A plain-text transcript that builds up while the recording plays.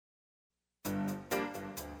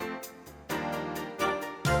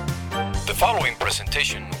The following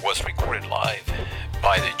presentation was recorded live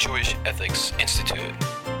by the Jewish Ethics Institute.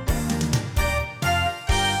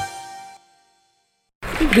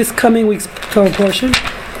 This coming week's Torah portion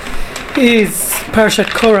is Parashat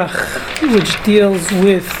Korach, which deals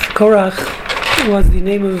with Korach, was the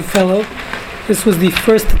name of a fellow. This was the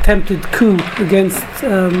first attempted coup against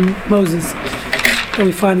Moses that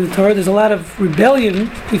we find in the Torah. There's a lot of rebellion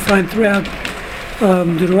we find throughout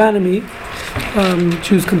Deuteronomy.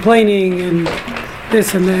 Jews complaining and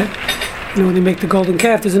this and that. When they make the golden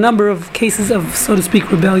calf, there's a number of cases of, so to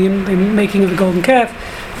speak, rebellion. The making of the golden calf.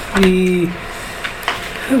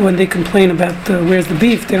 When they complain about where's the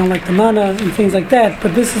beef, they don't like the manna and things like that.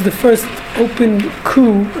 But this is the first open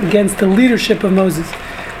coup against the leadership of Moses.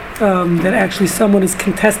 That actually someone is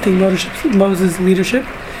contesting Moses' leadership.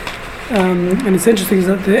 And it's interesting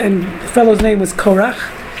that the fellow's name was Korach,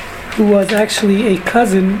 who was actually a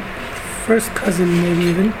first cousin maybe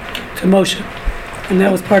even, to Moshe. And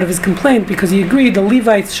that was part of his complaint, because he agreed the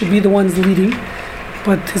Levites should be the ones leading.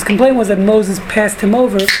 But his complaint was that Moses passed him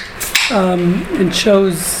over and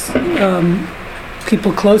chose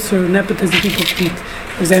people closer, nepotism, people.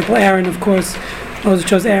 For example, Aaron, of course. Moses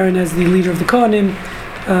chose Aaron as the leader of the Kohanim.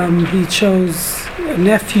 He chose a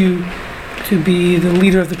nephew to be the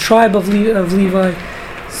leader of the tribe of Levi.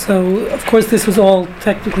 So, of course, this was all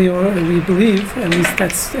technically, or we believe, at least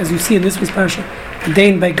that's, as you see in this week's parasha,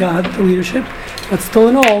 ordained by God, the leadership. But still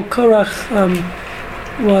in all, Korach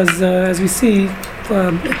was, as we see,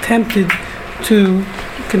 attempted to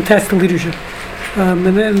contest the leadership. And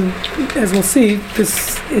then, as we'll see,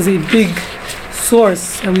 this is a big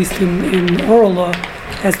source, at least in oral law,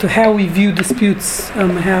 as to how we view disputes,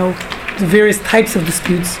 how the various types of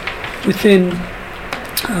disputes within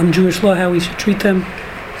Jewish law, how we should treat them,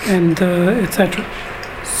 and etc.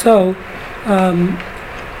 So,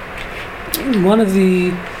 one of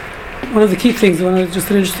the key things, just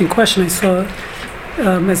an interesting question I saw,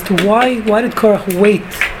 as to why did Korach wait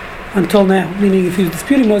until now? Meaning, if he was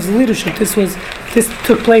disputing Moses' leadership, this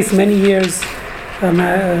took place many years,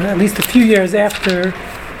 at least a few years after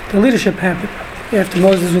the leadership happened, after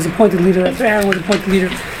Moses was appointed leader, after Aaron was appointed leader.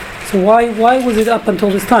 So why was it up until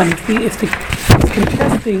this time? If the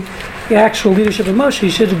contesting the actual leadership of Moshe, he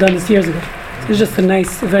should have done this years ago. So it's just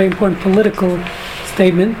a very important political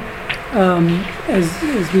statement,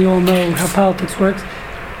 as we all know how politics works.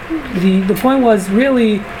 The point was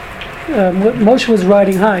really, Moshe was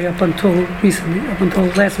riding high up until recently, up until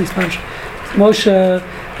last week's parasha. Moshe,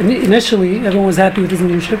 initially, everyone was happy with his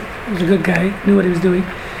leadership. He was a good guy, knew what he was doing.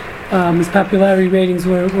 His popularity ratings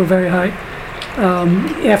were very high.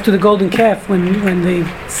 After the golden calf, when they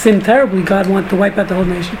sinned terribly, God wanted to wipe out the whole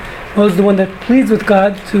nation. Moses is the one that pleads with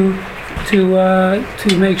God to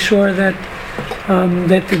make sure that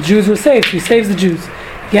the Jews were saved. He saves the Jews.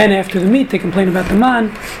 Again, after the meat, they complain about the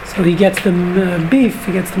man, so he gets them beef,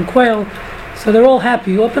 he gets them quail. So they're all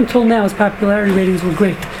happy. Up until now, his popularity ratings were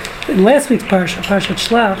great. In last week's parasha, Parashat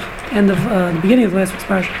Shlach, the beginning of last week's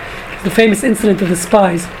parasha, the famous incident of the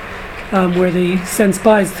spies, where they send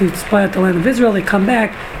spies to spy out the land of Israel. They come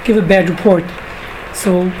back, give a bad report.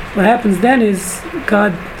 So what happens then is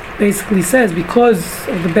God basically says, because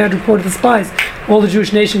of the bad report of the spies, all the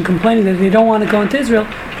Jewish nation complaining that they don't want to go into Israel,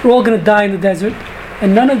 we're all going to die in the desert,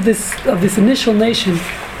 and none of this initial nation,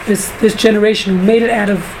 this generation who made it out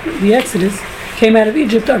of the Exodus, came out of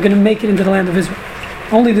Egypt, are going to make it into the land of Israel.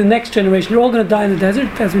 Only the next generation, they're all going to die in the desert.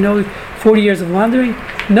 As we know, 40 years of wandering.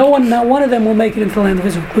 Not one of them will make it into the land of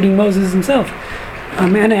Israel, including Moses himself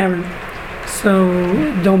and Aaron. So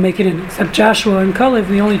don't make it in, except Joshua and Caleb,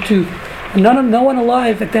 the only two. And no one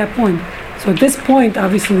alive at that point. So at this point,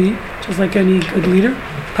 obviously, just like any good leader,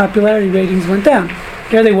 popularity ratings went down.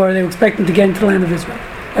 Here they were expecting to get into the land of Israel.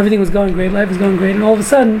 Everything was going great, life was going great, and all of a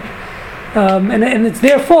sudden, and it's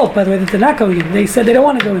their fault, by the way, that they're not going in. They said they don't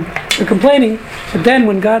want to go in. They're complaining, but then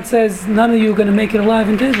when God says, none of you are going to make it alive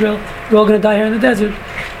into Israel, you're all going to die here in the desert.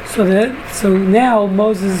 So now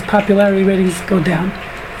Moses' popularity ratings go down.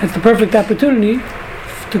 That's the perfect opportunity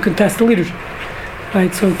to contest the leadership.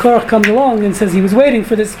 Right? So Korach comes along and says he was waiting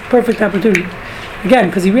for this perfect opportunity. Again,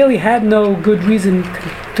 because he really had no good reason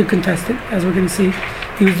to contest it, as we're going to see.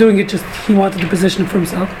 He was doing it just, he wanted to position it for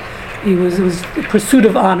himself. It was a pursuit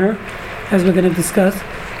of honor, as we're going to discuss.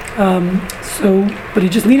 But he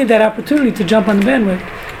just needed that opportunity to jump on the bandwagon.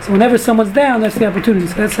 So whenever someone's down, that's the opportunity.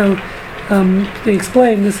 So that's how they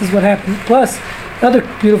explain this is what happened. Plus, the other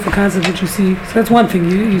beautiful concept that you see, so that's one thing,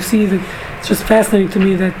 you see that it's just fascinating to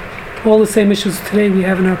me that all the same issues today we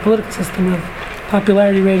have in our political system of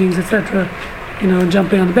popularity ratings, etc.,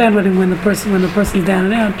 jumping on the bandwagon when the person's down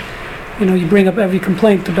and out, you bring up every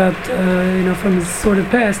complaint about, from his sordid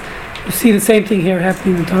past. You see the same thing here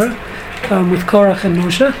happening in the Torah with Korach and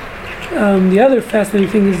Moshe. The other fascinating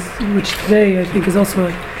thing is, which today I think is also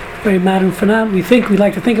a very modern phenomenon. We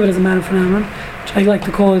like to think of it as a modern phenomenon, which I like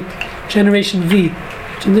to call it Generation V.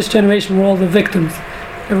 Which in this generation, we're all the victims.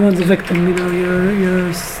 Everyone's a victim.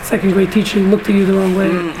 Your second grade teacher looked at you the wrong way.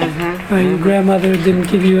 Your grandmother didn't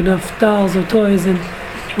give you enough dolls or toys, and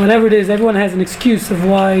whatever it is, everyone has an excuse of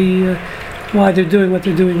why they're doing what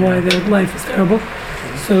they're doing, why their life is terrible.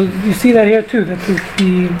 So you see that here too, that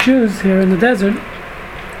the Jews here in the desert,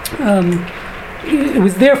 it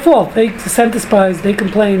was their fault. They sent the spies, they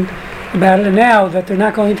complained about it, and now that they're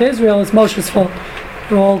not going to Israel, it's Moshe's fault.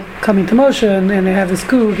 They're all coming to Moshe, and they have this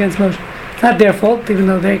coup against Moshe. It's not their fault, even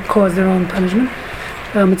though they caused their own punishment.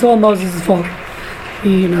 It's all Moses' fault.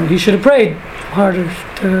 He should have prayed harder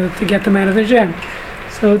to get them out of their jam.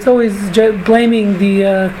 So it's always blaming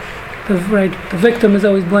the victim is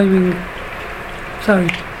always blaming.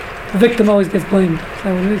 The victim always gets blamed. Is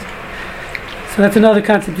that what it is? So that's another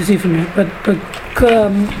concept you see from here. But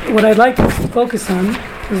what I'd like to focus on,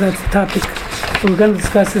 because that's the topic that we're going to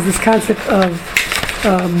discuss, is this concept of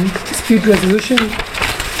dispute resolution,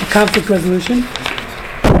 conflict resolution.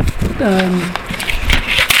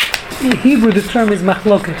 In Hebrew, the term is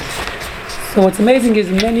machloket. So what's amazing is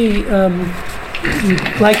many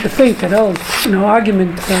like to think that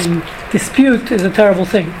argument, dispute is a terrible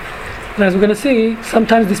thing. But as we're going to see,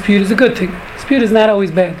 sometimes dispute is a good thing. Dispute is not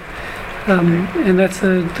always bad, and that's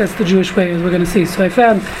the Jewish way, as we're going to see. So I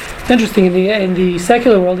found it's interesting in the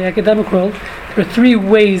secular world, the academic world, there are three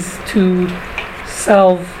ways to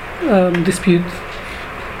solve dispute.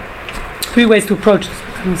 Three ways to approach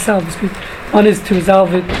this, solve dispute. One is to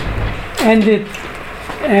resolve it, end it,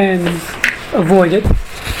 and avoid it.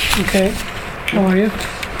 Okay, how are you?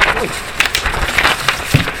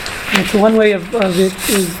 And so one way of it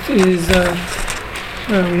is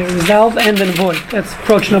resolve, end, and avoid. That's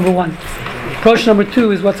approach number one. Approach number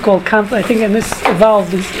two is what's called conflict. I think, and this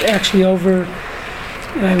evolved is actually over,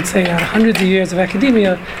 I would say, hundreds of years of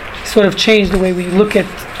academia, sort of changed the way we look at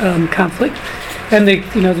conflict. And they,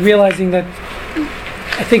 realizing that,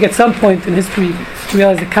 I think at some point in history, we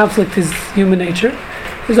realized that conflict is human nature.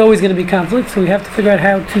 There's always going to be conflict, so we have to figure out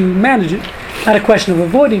how to manage it. Not a question of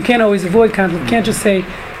avoiding. You can't always avoid conflict. You can't just say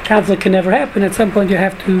conflict can never happen. At some point, you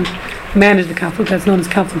have to manage the conflict. That's known as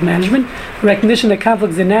conflict management. The recognition that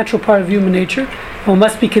conflict is a natural part of human nature and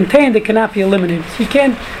must be contained. It cannot be eliminated. So you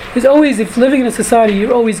can't. There's always, if living in a society,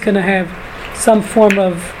 you're always going to have some form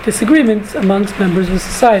of disagreements amongst members of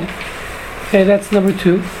society. Okay, that's number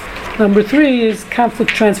two. Number three is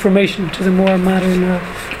conflict transformation, which is a more modern,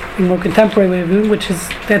 more contemporary way of doing, which is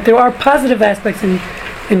that there are positive aspects in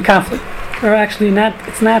conflict. Or actually not.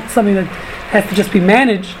 It's not something that has to just be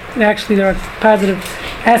managed. Actually, there are positive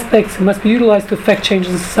aspects that must be utilized to affect change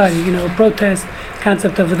in society. Protest,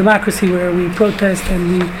 concept of a democracy where we protest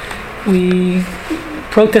and we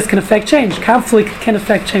protest can affect change. Conflict can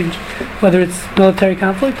affect change, whether it's military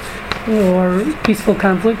conflict or peaceful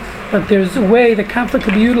conflict. But there's a way that conflict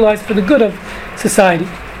can be utilized for the good of society.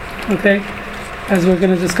 Okay, as we're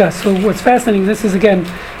going to discuss. So what's fascinating, this is again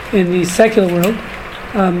in the secular world,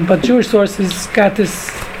 but Jewish sources got this,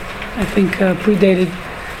 I think, predated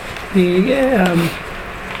the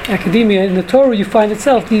academia. In the Torah, you find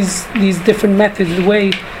itself these different methods, the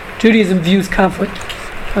way Judaism views conflict.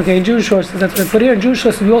 Okay, in Jewish sources, that's what I put here. In Jewish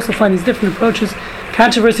sources, we also find these different approaches.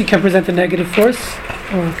 Controversy can present a negative force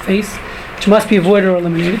or face, which must be avoided or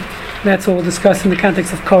eliminated. That's what we'll discuss in the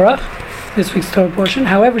context of Korach, this week's Torah portion.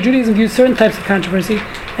 However, Judaism views certain types of controversy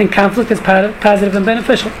and conflict as positive and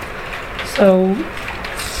beneficial. So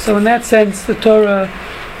in that sense, the Torah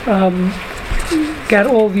got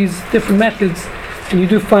all these different methods, and you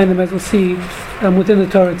do find them, as we'll see, within the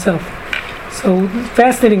Torah itself. So,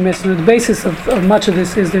 fascinating Mishnah. The basis of much of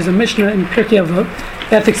this is there's a Mishnah in Pirkei Avot,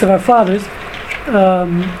 Ethics of Our Fathers,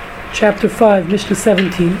 chapter 5, Mishnah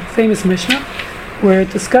 17, famous Mishnah, where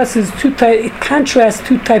it discusses it contrasts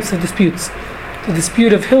two types of disputes. The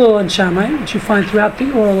dispute of Hillel and Shammai, which you find throughout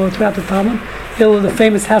the oral or throughout the Talmud. Hillel, the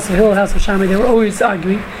famous house of Hillel, house of Shammai, they were always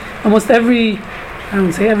arguing. Almost every, I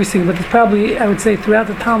wouldn't say every single, but there's probably, I would say, throughout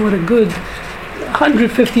the Talmud, a good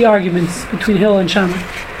 150 arguments between Hillel and Shammai.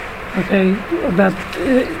 Okay, about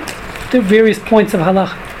the various points of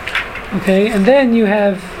halakha. Okay, and then you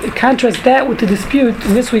have, contrast that with the dispute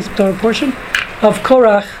in this week's Torah portion of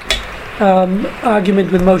Korach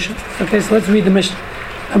argument with Moshe. Okay, so let's read the Mishnah,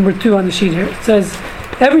 number 2 on the sheet here. It says,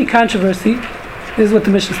 every controversy, this is what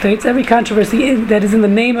the Mishnah states, every controversy that is in the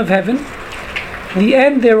name of heaven, the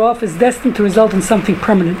end thereof is destined to result in something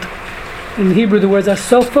permanent. In Hebrew, the words are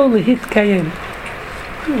sofo lehit kayem.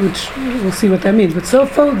 which we'll see what that means. But so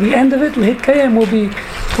far, the end of it, L'hitkayem,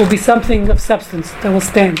 will be something of substance that will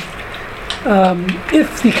stand.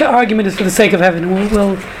 If the argument is for the sake of heaven,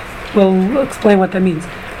 we'll explain what that means.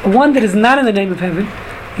 But one that is not in the name of heaven,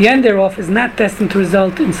 the end thereof is not destined to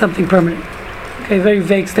result in something permanent. Okay, very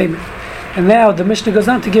vague statement. And now the Mishnah goes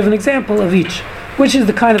on to give an example of each, which is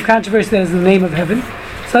the kind of controversy that is in the name of heaven.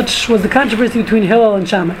 Such was the controversy between Hillel and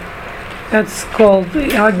Shammai. That's called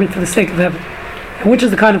the argument for the sake of heaven. And which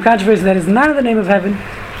is the kind of controversy that is not in the name of heaven.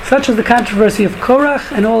 Such was the controversy of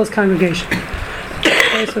Korach and all his congregation.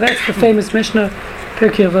 Okay, so that's the famous Mishnah,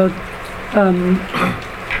 Pirkei Avot.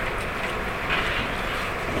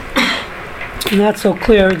 Not so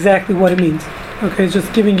clear exactly what it means. Okay, it's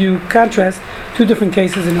just giving you contrast, two different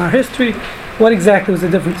cases in our history. What exactly was the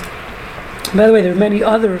difference? By the way, there are many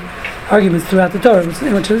other arguments throughout the Torah.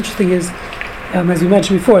 What's interesting is, as we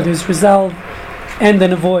mentioned before, there's resolve, end,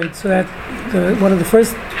 and avoid. So that one of the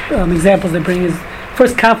first examples they bring is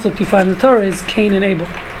first conflict you find in the Torah is Cain and Abel.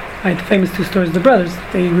 Right, the famous two stories of the brothers.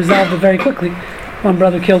 They resolved it very quickly. One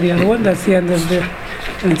brother killed the other one. That's the end of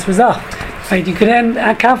and it's resolved. Right, you could end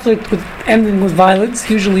a conflict with ending with violence.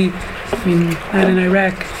 Usually, not in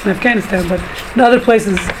Iraq and Afghanistan, but in other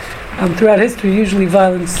places throughout history, usually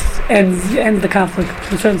violence ends the conflict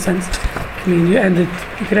in a certain sense. You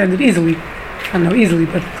could end it easily. I don't know easily,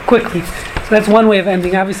 but quickly. So that's one way of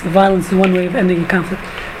ending. Obviously, violence is one way of ending a conflict.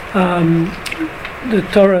 The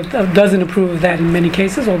Torah doesn't approve of that in many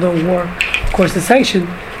cases, although war, of course, is sanctioned.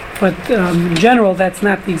 But in general, that's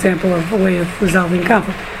not the example of a way of resolving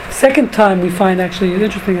conflict. Second time we find, actually,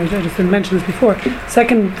 interesting, I just didn't mention this before,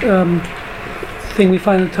 second thing we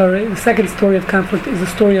find in the Torah, the second story of conflict is the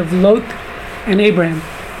story of Lot and Abraham.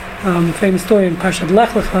 The famous story in Parshat Lech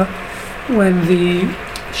Lecha, when the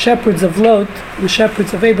shepherds of Lot, the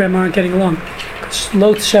shepherds of Abraham aren't getting along. Because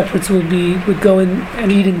Lot's shepherds would go in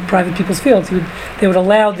and eat in private people's fields. They would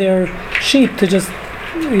allow their sheep to just,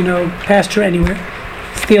 pasture anywhere,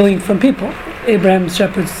 stealing from people. Abraham's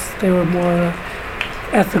shepherds, they were more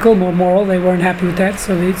ethical, more moral. They weren't happy with that,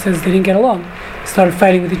 so it says they didn't get along. They started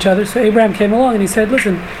fighting with each other. So Abraham came along and he said,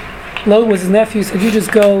 "Listen, Lot was his nephew. He said,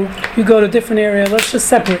 you go to a different area. Let's just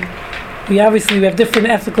separate. We have different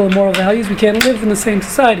ethical and moral values. We can't live in the same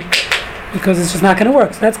society because it's just not going to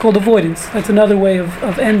work." So that's called avoidance. That's another way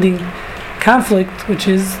of ending conflict, which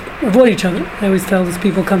is avoid each other. I always tell these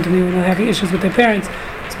people come to me when they're having issues with their parents.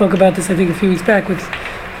 I spoke about this, I think, a few weeks back with,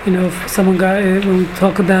 if someone when we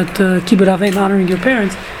talk about Kibbud Avim, honoring your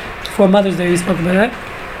parents, before Mother's Day, we spoke about that.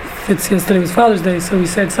 Yesterday was Father's Day, so we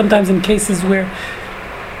said sometimes in cases where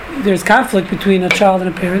there's conflict between a child and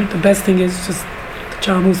a parent, the best thing is just the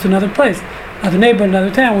child moves to another place, another neighbor, another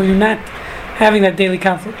town, where you're not having that daily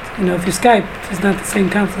conflict. If you Skype, it's not the same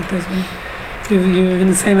conflict as when you're in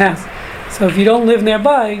the same house. So if you don't live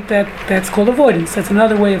nearby, that's called avoidance. That's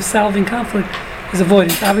another way of solving conflict, is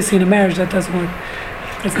avoidance. Obviously in a marriage that doesn't work.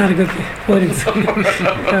 That's not a good thing. Avoidance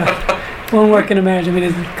won't work in a marriage.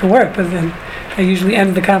 It can work, but then I usually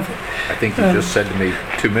end the conflict. I think you just said to me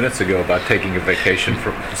 2 minutes ago about taking a vacation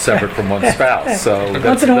separate from one spouse. So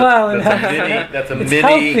once in a while, that's a it's mini.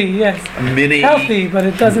 Healthy, yes. Healthy, but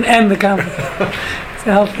it doesn't end the conflict. It's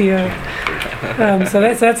a healthy. So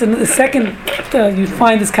that's in the second. You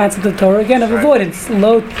find this concept of Torah again of avoidance.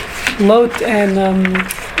 Lot and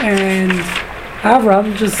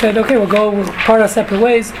Avram just said, "Okay, we'll part our separate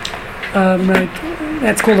ways." Right?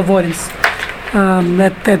 That's called avoidance.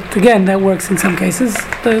 That works in some cases.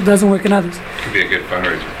 That doesn't work in others. Could be a good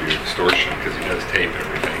fundraiser for your extortion because he does tape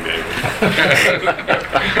everything, David.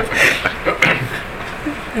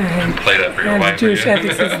 Play that for your wife. Jewish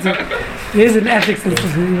Ethics Institute. There is an ethics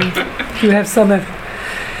institute. You have some ethics.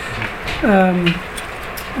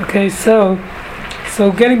 Okay, so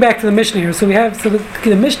getting back to the Mishnah here. So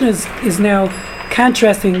the Mishnah is now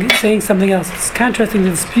contrasting, saying something else. It's contrasting the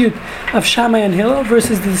dispute of Shammai and Hillel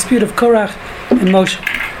versus the dispute of Korach and Moshe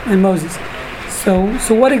and Moses.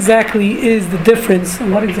 So what exactly is the difference,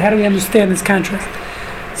 and how do we understand this contrast?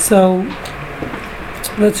 So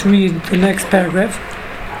let's read the next paragraph.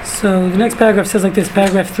 So the next paragraph says like this,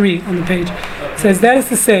 paragraph 3 on the page. It says, that is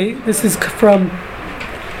to say, this is from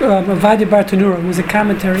Ovadia Bar Tanura, who's a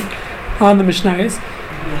commentary on the Mishnayos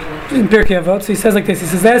in Pirkei Avot. So he says like this. He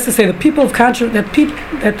says, that is to say, the people of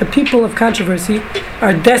the people of controversy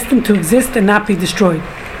are destined to exist and not be destroyed,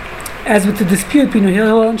 as with the dispute between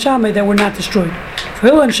Hillel and Shammai that were not destroyed. For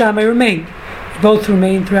Hillel and Shammai remained; both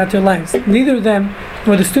remained throughout their lives. Neither them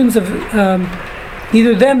nor the students of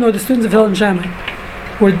Hillel and Shammai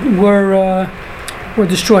were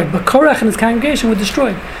destroyed. But Korach and his congregation were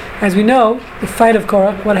destroyed. As we know, the fight of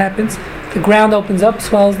Korach, what happens? the ground opens up,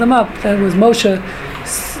 swallows them up. That was Moshe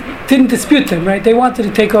didn't dispute them, right? They wanted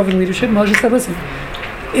to take over the leadership. Moshe said, listen,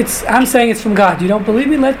 I'm saying it's from God. You don't believe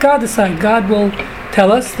me? Let God decide. God will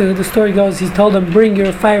tell us. The story goes, he told them, bring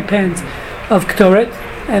your fire pans of Ktoret,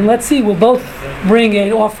 and let's see, we'll both bring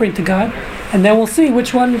an offering to God, and then we'll see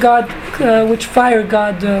which fire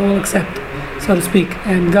God will accept, so to speak.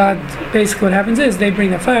 And God, basically what happens is, they bring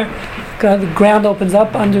their fire, the ground opens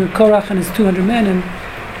up under Korach and his 200 men,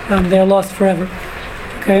 and they're lost forever.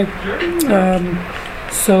 Okay?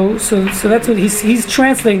 So that's what he's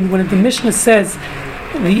translating. When the Mishnah says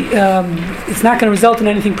it's not going to result in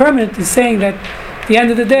anything permanent, is saying that at the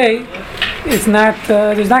end of the day, it's not.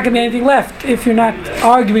 There's not going to be anything left if you're not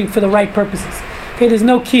arguing for the right purposes. Okay, there's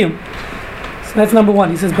no kiyum. So that's number one.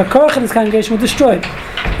 He says, but Korach and his congregation were destroyed.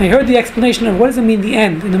 And I heard the explanation of what does it mean, the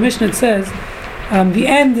end. In the Mishnah it says, the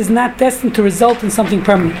end is not destined to result in something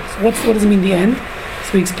permanent. So what does it mean, the end?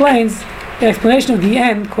 So he explains, the explanation of the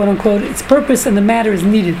end, quote unquote, its purpose and the matter is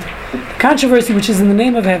needed. The controversy which is in the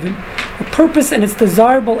name of heaven, the purpose and its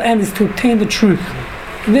desirable end is to obtain the truth.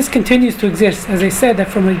 And this continues to exist, as I said, that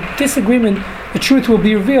from a disagreement, the truth will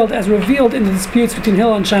be revealed as revealed in the disputes between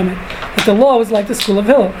Hillel and Shammai. That the law is like the school of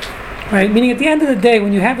Hillel. Right? Meaning at the end of the day,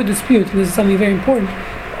 when you have a dispute, and this is something very important,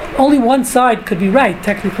 only one side could be right,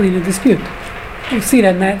 technically, in a dispute. You see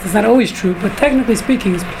that, and that's not always true, but technically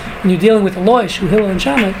speaking, when you're dealing with a law issue, Hillel and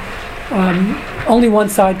Shammai, only one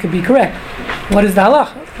side could be correct. What is the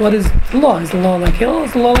halacha? What is the law? Is the law like Hillel?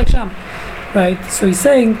 Is the law like Shammai? Right? So he's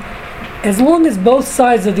saying, as long as both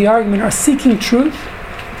sides of the argument are seeking truth,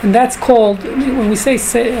 and that's called, when we say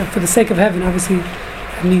for the sake of heaven, obviously,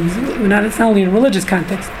 it means it's not only in a religious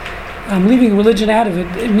context. Leaving religion out of it,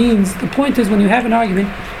 it means, the point is, when you have an argument,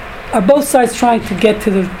 are both sides trying to get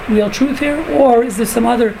to the real truth here, or is there some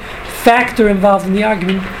other factor involved in the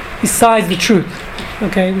argument besides the truth?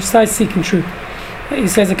 Okay, besides seeking truth. He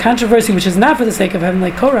says a controversy which is not for the sake of heaven,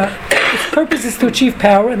 like Korah, its purpose is to achieve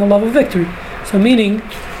power and the love of victory. So meaning,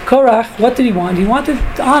 Korah, what did he want? He wanted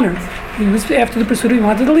honor. He was after the pursuit. He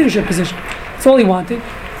wanted the leadership position. That's all he wanted.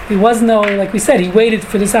 He was like we said, he waited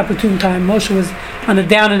for this opportune time. Moshe was on the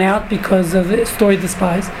down and out because of the story of the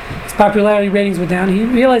spies. His popularity ratings were down. He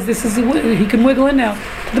realized he can wiggle in now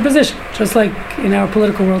to the position. Just like in our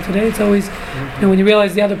political world today, it's always when you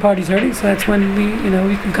realize the other party's hurting, so that's when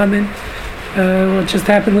we can come in. What just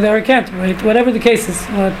happened with Eric Cantor, right? Whatever the case is,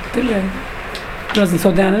 it wasn't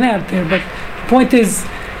so down and out there. But the point is,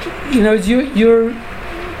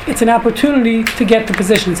 it's an opportunity to get the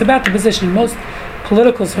position. It's about the position. In most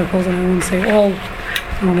political circles, and I won't say all,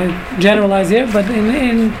 I don't want to generalize here, but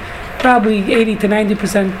in probably 80 to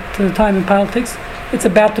 90% of the time in politics, it's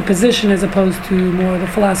about the position as opposed to more the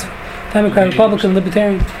philosophy. Democrat, Republican,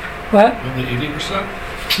 Libertarian. What? Only 80%?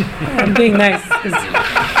 I'm being nice,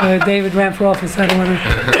 because David ran for office. I don't want to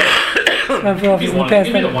run for office in the past.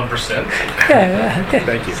 Give me the 1%. Yeah,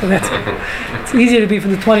 Thank you. So it's easier to be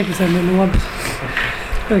from the 20% than the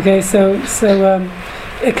 1%. Okay, so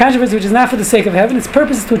a controversy which is not for the sake of heaven, its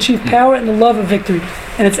purpose is to achieve power and the love of victory,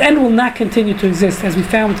 and its end will not continue to exist, as we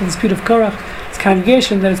found with the dispute of Korach, its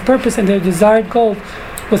congregation, that its purpose and their desired goal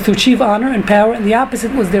was to achieve honor and power, and the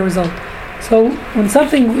opposite was their result. So when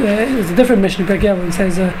something is a different mission, it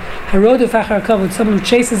says, "Harodef achar kavod," someone who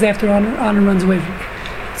chases after honor runs away from it.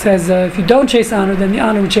 It says, if you don't chase honor, then the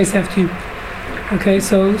honor will chase after you. Okay,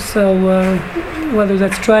 so whether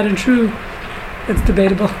that's tried and true, it's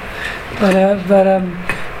debatable. But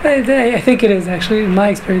I think it is, actually. In my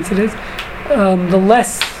experience, it is. The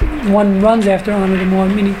less one runs after honor, the more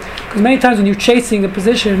meaning. Because many times when you're chasing a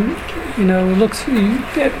position, it looks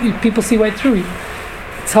people see right through you.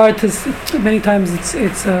 It's hard to. Many times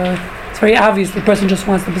it's very obvious the person just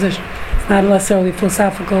wants the position. It's not necessarily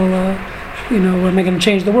philosophical. Am I going to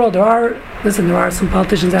change the world? There are some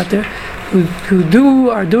politicians out there who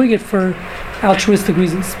are doing it for altruistic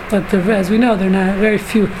reasons, but as we know, they're not very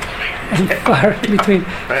few and far between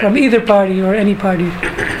from either party or any party,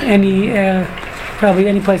 probably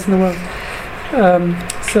any place in the world.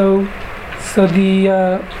 So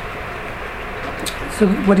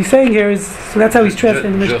what he's saying here is, so that's how he's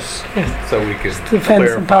translating the mission. Just so we can defend some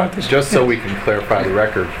clarify, politicians. so we can clarify the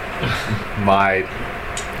record,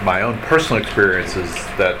 my own personal experience is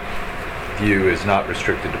that view is not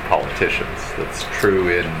restricted to politicians. That's true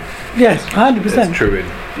in 100%. It's true in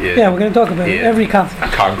we're going to talk about it. Every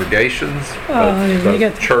conference. Congregations,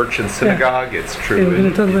 both church and synagogue. It's true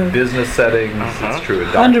in business settings. It's true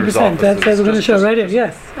in doctor's 100%. offices. That's we're going to show right here.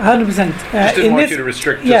 Yes, 100%. Just didn't want you to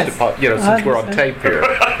restrict just to since we're on tape here.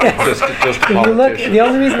 Just if you look, the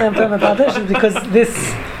only reason I'm talking about this is because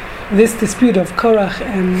this dispute of Korach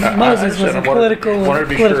and Moses was a political. I wanted to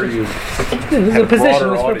be sure you. It was a position.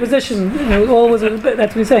 It was for a position. It was that's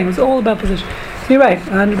what he's saying. It was all about position. So you're right,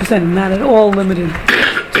 100%. Not at all limited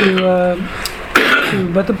to.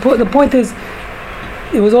 But the point is,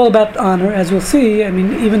 it was all about honor, as we'll see. I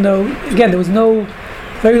mean, even though again there was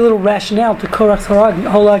very little rationale to Korach's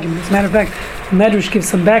whole argument. As a matter of fact, Medrash gives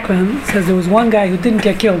some background. It says there was one guy who didn't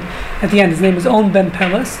get killed at the end. His name was On Ben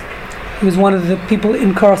Pelas. He was one of the people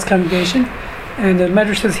in Korach's congregation, and the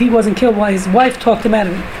Medrash says he wasn't killed while his wife talked him out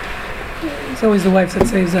of it. It's always the wife that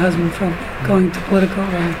saves the husband from going to political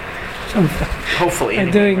hopefully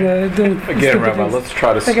and doing again, Rabbi, let's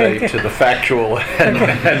try to stay to the factual and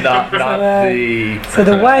not the so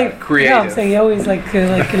the wife creative. No, I'm saying he always like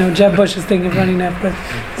Jeb Bush's thing of running that, but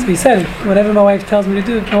so he said whatever my wife tells me to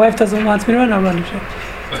do, if my wife wants me to run, I'll run.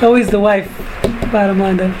 It's always the wife, bottom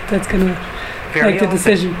line, that's gonna make the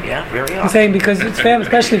decision. Yeah, very often. I'm saying because it's family,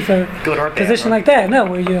 especially for a position like that. No,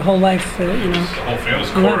 where your whole life, The whole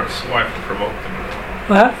family's chorus. Wife to promote them.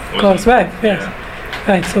 Well, of course, right? Yes. Yeah.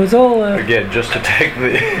 Right, so it's all... Again, just to take the...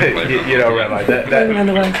 Rabbi, that... Blame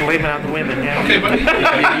it on the women, yeah. Okay, but...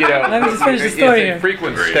 Let me just finish the story here.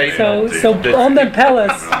 Frequent statement. So on Ben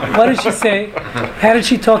Pelas, what did she say? How did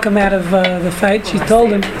she talk him out of the fight? She told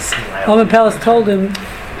him... On Ben Pelas told him...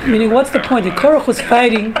 Meaning, what's the point? That Korach was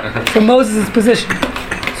fighting for Moses' position.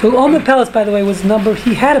 So On Ben Pelas, by the way, was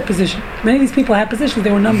he had a position. Many of these people had positions.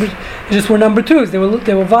 They were they just were number twos. They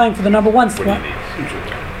were vying for the number one slot.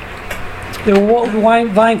 They were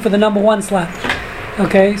vying for the number one slot.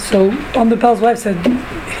 Okay, so On Ben Pelas' wife said,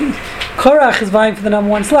 Korach is vying for the number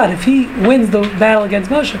one slot. If he wins the battle against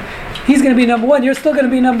Moshe, he's going to be number one. You're still going to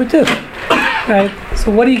be number two. Right? So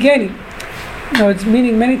what are you gaining? It's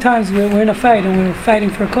meaning many times we're in a fight and we're fighting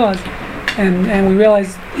for a cause, and we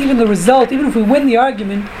realize even the result, even if we win the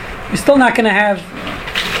argument, you're still not going to have,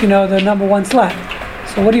 the number one slot.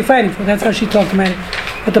 So what are you fighting for? That's how she talked about it.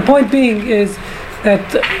 But the point being is that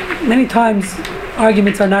many times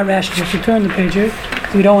arguments are not rational. If you turn the page here,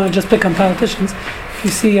 because we don't want to just pick on politicians, you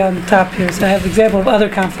see on the top here. So I have an example of other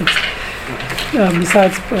conflicts.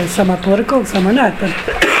 Besides, some are political and some are not. But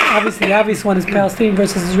obviously, the obvious one is Palestinian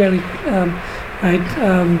versus Israeli, right?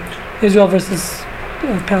 Israel versus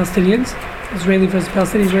Palestinians, Israeli versus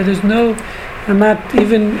Palestinians, where there's no, I'm not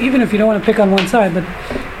even if you don't want to pick on one side, but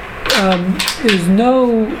there's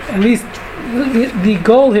no, at least the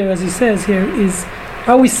goal here, as he says here, is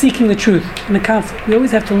are we seeking the truth in the conflict? We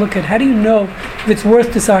always have to look at how do you know if it's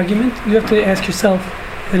worth this argument. You have to ask yourself,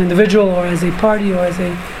 as an individual or as a party or as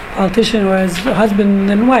a politician or as a husband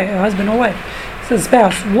and wife, a husband or wife, as a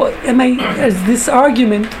spouse. What is this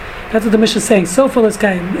argument? That's what the Mishnah is saying. So for this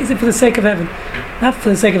guy, is it for the sake of heaven? Not for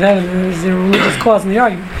the sake of heaven. Is there a religious cause in the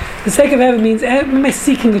argument? The sake of heaven means am I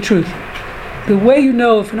seeking the truth? The way you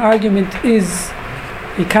know if an argument is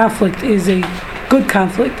a conflict, is a good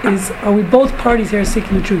conflict, is are we both parties here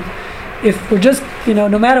seeking the truth? If we're just,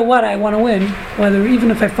 no matter what, I want to win, whether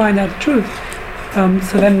even if I find out the truth,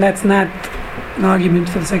 so then that's not an argument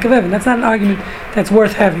for the sake of heaven. That's not an argument that's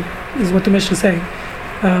worth having, is what the Mishnah is saying.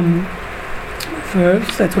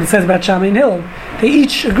 That's what it says about Shammai and Hillel. They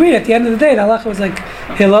each agreed at the end of the day. The halacha was like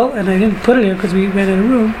Hillel, and I didn't put it here because we ran in a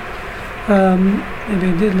room. Maybe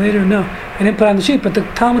I did later. No, I didn't put it on the sheet. But the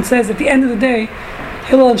Talmud says at the end of the day,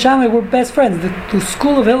 Hillel and Shammai were best friends. The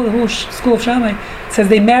school of Hillel, the school of Shammai, says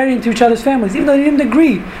they married into each other's families, even though they didn't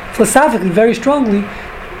agree philosophically very strongly,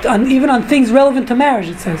 even on things relevant to marriage.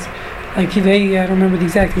 It says, I don't remember the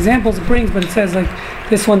exact examples it brings, but it says like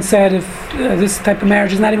this one said, if this type of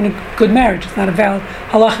marriage is not even a good marriage, it's not a valid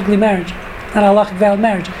halachically marriage, not a halachic valid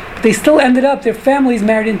marriage. But they still ended up their families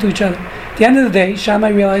married into each other. At the end of the day, Shammai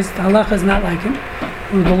realized the halacha is not like him,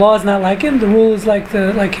 the law is not like him, the rule is like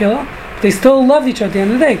Hillel. They still loved each other at the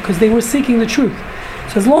end of the day because they were seeking the truth.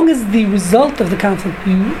 So as long as the result of the conflict,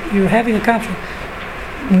 you're having a conflict,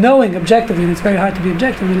 knowing objectively, and it's very hard to be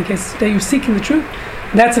objective in the case that you're seeking the truth,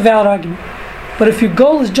 that's a valid argument. But if your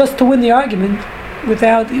goal is just to win the argument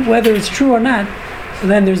without whether it's true or not, so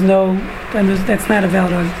then that's not a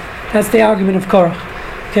valid argument. That's the argument of Korach.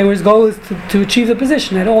 Okay, where his goal is to achieve the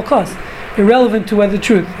position at all costs, irrelevant to whether the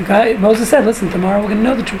truth. Moses said, listen, tomorrow we're going to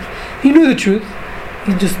know the truth. He knew the truth.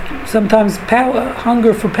 He just sometimes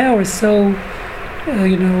hunger for power is so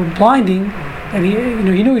blinding that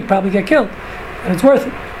he knew he'd probably get killed, but it's worth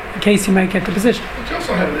it in case he might get the position. But you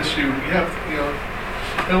also have an issue. You have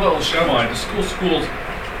Hillel and Shammai, the schools.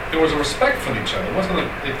 There was a respect for each other. It wasn't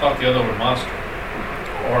that they thought the other were a monster.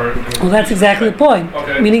 Well, that's exactly the point.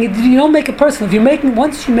 Okay. Meaning, you don't make it personal.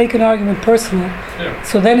 Once you make an argument personal,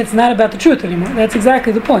 so then it's not about the truth anymore. That's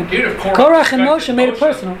exactly the point. Even if Korach and Moshe made it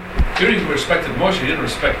personal. Here he respected Moshe. He didn't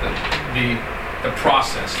respect the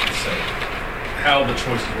process, let's say, how the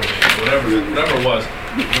choices were made, whatever it was.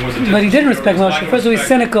 But he didn't respect Moshe. First of all, he's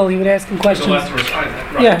cynical. He would ask him questions.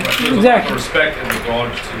 Exactly. Respect in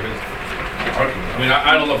regards to his argument. I mean,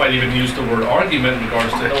 I don't know if I'd even use the word argument in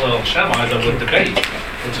regards to Hillel and Shammai. I would debate,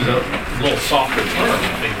 which is a little softer term, I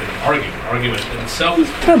think, than argument. Argument in itself is...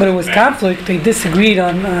 No, but it was conflict. They disagreed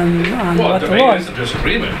on what the law is. Well, debate is a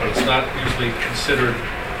disagreement, but it's not usually considered...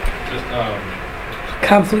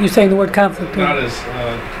 conflict. You're saying the word conflict. Not as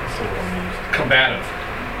combative.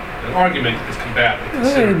 An argument is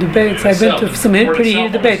combative. Debates. I've been to some pretty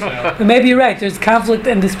heated debates. But maybe you're right. There's conflict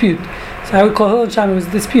and dispute. So I would call Hillel and Shammai was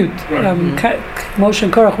dispute. Right. Moshe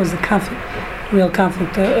and Korach was a conflict, real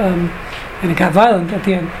conflict, and it got violent at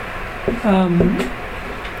the end.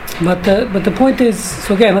 But the point is,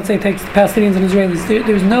 so again, let's say it takes the Palestinians and Israelis.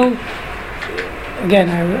 There's no, again,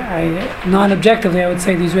 I non-objectively I would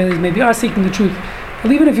say the Israelis maybe are seeking the truth.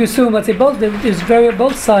 But even if you assume, let's say both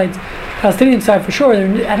sides, Palestinian side for sure,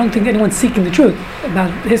 I don't think anyone's seeking the truth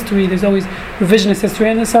about history. There's always revisionist history,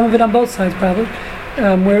 and there's some of it on both sides probably,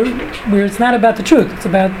 where it's not about the truth. It's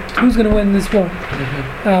about who's going to win this war.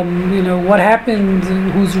 What happened,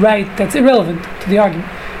 who's right. That's irrelevant to the argument.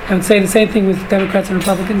 I would say the same thing with Democrats and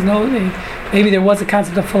Republicans. No, maybe there was a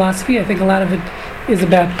concept of philosophy. I think a lot of it is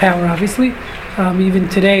about power, obviously. Even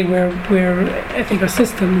today, where I think our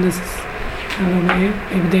system, and this is, I don't know,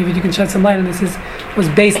 maybe David, you can shed some light on this, was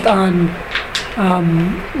based on,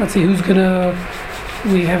 let's see, we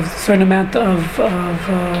have a certain amount of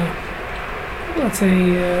let's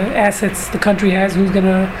say, assets the country has, who's going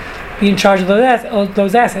to be in charge of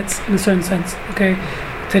those assets, in a certain sense, okay?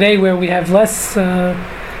 Today, where we have less,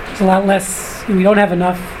 there's a lot less, we don't have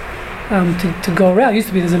enough to go around. It used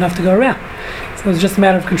to be there's enough to go around. So it's just a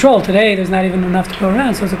matter of control. Today, there's not even enough to go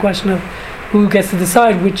around, so it's a question of who gets to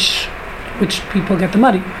decide which people get the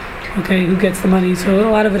money. Okay, who gets the money? So a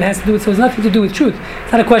lot of it has to do with. So it's nothing to do with truth.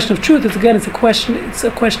 It's not a question of truth. It's a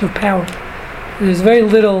question of power. There's very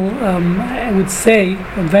little. I would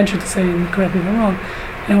venture to say, and correct me if I'm wrong.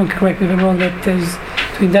 Anyone can correct me if I'm wrong. That there's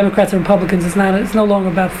between Democrats and Republicans. It's no longer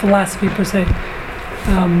about philosophy per se.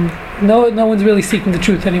 No one's really seeking the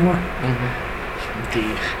truth anymore. Mm-hmm.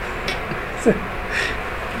 Indeed.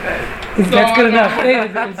 That's good enough.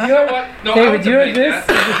 David, you're this.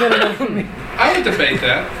 Is good enough for me. I would debate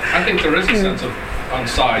that. I think there is a sense of, on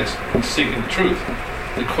sides, seeking the truth.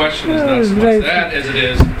 The question is not so much that as it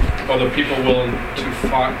is whether people are willing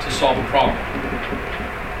to solve a problem.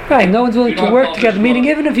 Right, no one's willing to work together. Meaning,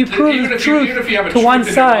 even if you prove the truth to one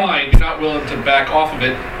side, you're not willing to back off of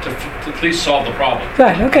it to at least solve the problem.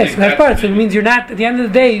 Right. Okay, so that's part of it. So it means you're not. At the end of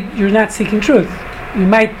the day, you're not seeking truth. You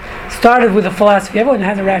might start it with a philosophy. Everyone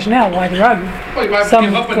has a rationale why they're arguing. Well, you might some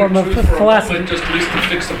give up form on of truth for philosophy. a moment just at least to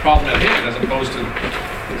fix the problem at hand, as opposed to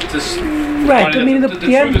just right. I mean, the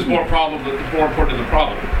truth is more important than the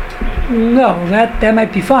problem. No, that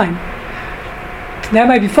might be fine. That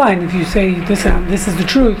might be fine if you say this is the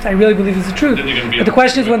truth. I really believe it's the truth. But the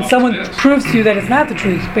question is when someone proves to you that it's not the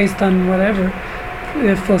truth, based on whatever,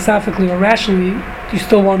 philosophically or rationally, you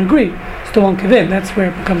still won't agree. You still won't give in. That's where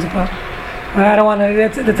it becomes a problem. I don't want to.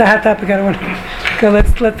 That's a hot topic. I don't want to. Okay,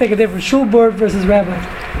 let's take a different. Shul board versus rabbi.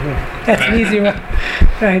 That's an easy one,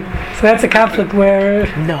 right? So that's a conflict where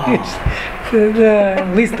at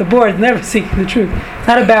least the board is never seeking the truth. It's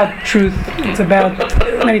not about truth. It's about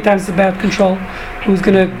many times it's about control. Who's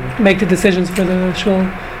going to make the decisions for the shul?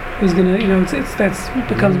 Who's going to that's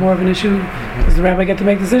becomes more of an issue. Does the rabbi get to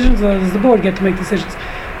make decisions, or does the board get to make decisions?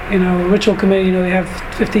 Ritual committee. They have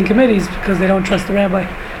 15 committees because they don't trust the rabbi.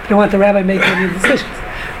 They don't want the rabbi making any decisions,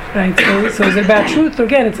 right? So is it about truth? Or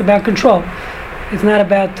again, it's about control. It's not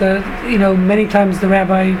about many times the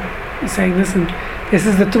rabbi is saying, listen, this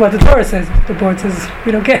is what the Torah says. The board says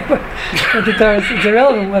we don't care what the Torah says. It's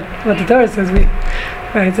irrelevant what the Torah says. Right?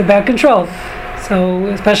 It's about control. So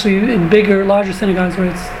especially in bigger, larger synagogues where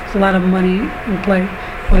it's a lot of money in play,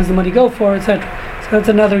 what does the money go for, etc. So that's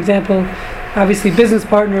another example. Obviously, business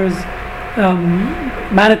partners,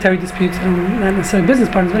 monetary disputes, not necessarily business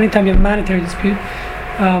partners, but anytime you have a monetary dispute,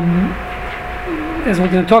 as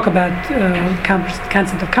we're going to talk about,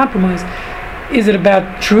 concept of compromise, is it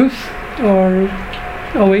about truth or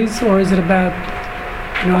is it about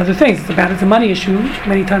other things? It's a money issue.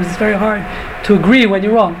 Many times it's very hard to agree when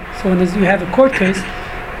you're wrong. So when you have a court case,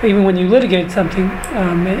 even when you litigate something,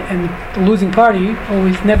 and the losing party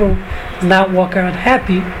always never does not walk out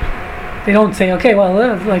happy. They don't say, okay, well,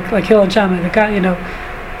 like Hillel and Shammai, the guy,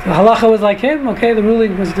 the halacha was like him, okay, the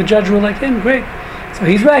ruling was the judge ruled like him, great. So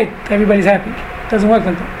he's right, everybody's happy. It doesn't work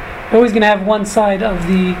like that. You're always going to have one side of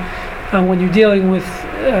the, when you're dealing with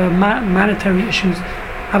monetary issues,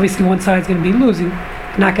 obviously one side's going to be losing,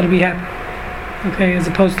 not going to be happy. Okay, as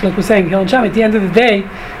opposed to, like we're saying, Hillel and Shammai, at the end of the day,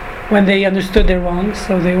 when they understood their wrongs,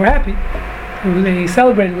 so they were happy. They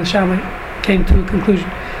celebrated with Shammai, came to a conclusion.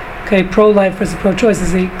 Okay, pro-life versus pro-choice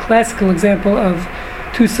is a classical example of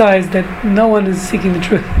two sides that no one is seeking the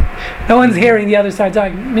truth. No one's hearing the other side's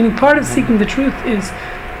argument. Meaning part of seeking the truth is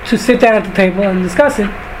to sit down at the table and discuss it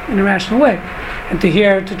in a rational way. And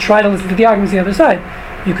to try to listen to the arguments of the other side.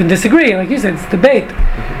 You can disagree, like you said, it's debate.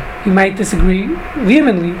 You might disagree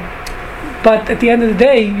vehemently, but at the end of the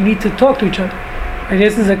day, you need to talk to each other. Right?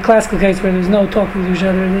 This is a classical case where there's no talking to each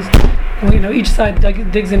other. Each side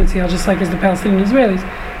digs in its heel, just like as the Palestinian Israelis.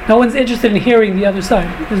 No one's interested in hearing the other side.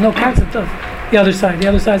 There's no concept of the other side. The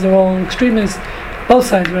other sides are all extremists. Both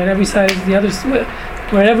sides, right? Every side is the other.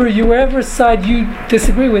 Wherever side you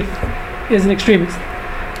disagree with is an extremist.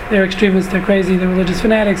 They're extremists. They're crazy. They're religious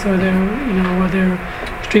fanatics, or they're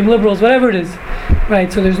extreme liberals. Whatever it is,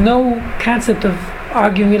 right? So there's no concept of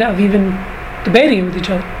arguing it, of even debating it with each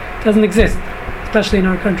other. It doesn't exist, especially in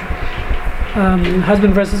our country.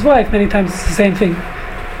 Husband versus wife. Many times it's the same thing,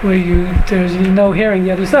 where there's no hearing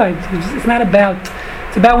the other side. It's not about.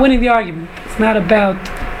 It's about winning the argument. It's not about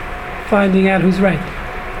finding out who's right.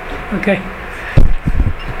 Okay.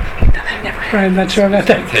 I'm not sure about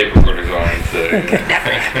that. Tape recorder's on, so. Okay.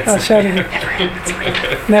 I'll shut it.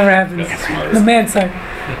 Never happens. The man's side.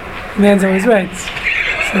 The man's always right.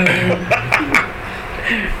 So,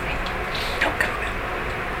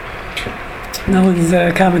 no one's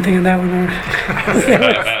commenting on that one.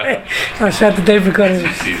 I'll shut the tape recorder.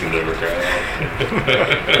 Seasoned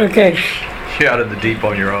Democrat. Okay. You're out in the deep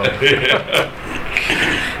on your own.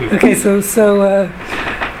 Okay, so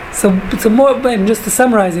more, and just to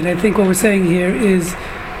summarize it, I think what we're saying here is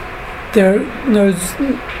there's,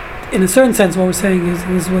 in a certain sense, what we're saying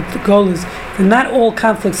is what the goal is. And not all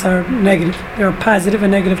conflicts are negative. There are positive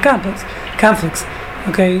and negative conflicts.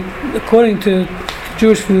 Okay, according to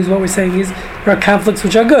Jewish views, what we're saying is there are conflicts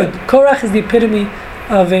which are good. Korach is the epitome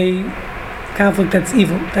of a conflict that's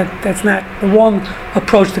evil. That's not the wrong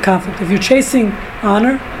approach to conflict. If you're chasing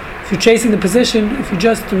honor, if you're chasing the position,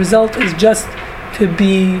 the result is just to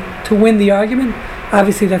win the argument,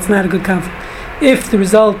 obviously that's not a good conflict. If the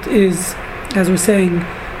result is, as we're saying,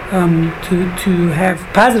 to have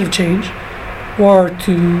positive change, or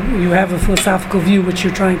you have a philosophical view which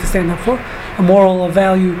you're trying to stand up for, a moral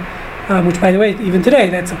value, which, by the way, even today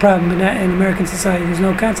that's a problem in American society. There's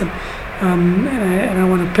no concept, and I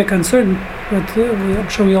want to pick on certain, but I'm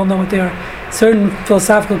sure we all know what they are. Certain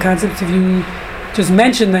philosophical concepts, if you just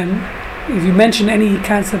mention them, if you mention any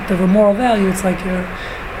concept of a moral value, it's like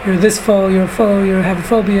you're this foe, you're a foe, you have a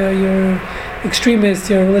phobia, you're extremist,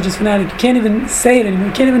 you're a religious fanatic. You can't even say it anymore.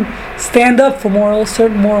 You can't even stand up for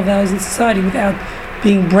certain moral values in society without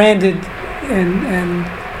being branded and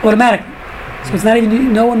automatically. So it's not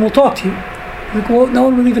even, no one will talk to you. No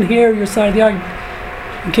one will even hear your side of the argument.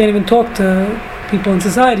 You can't even talk to people in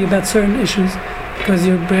society about certain issues because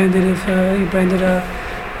you're branded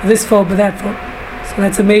this foe but that foe. So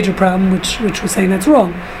that's a major problem, which we're saying that's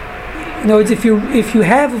wrong. If you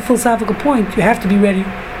have a philosophical point, you have to be ready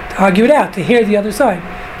to argue it out, to hear the other side.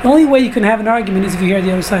 The only way you can have an argument is if you hear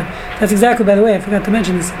the other side. That's exactly, by the way, I forgot to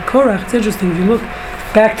mention this. In Korach, it's interesting, if you look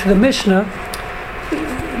back to the Mishnah,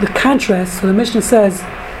 the contrast, so the Mishnah says,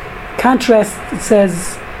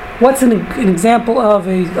 what's an example of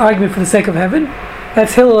an argument for the sake of heaven?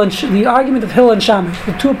 That's the argument of Hillel and Shammai,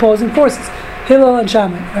 the two opposing forces, Hillel and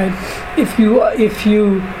Shammai, right? If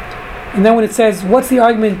you, and then when it says, what's the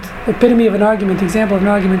argument, epitome of an argument, the example of an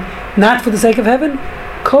argument, not for the sake of heaven?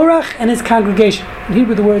 Korach and his congregation. In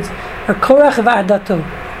Hebrew, the words are Korach va'adato.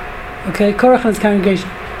 Okay, Korach and his congregation.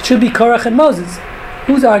 It should be Korach and Moses.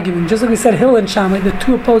 Who's arguing? Just like we said, Hillel and Shammai, the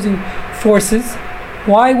two opposing forces.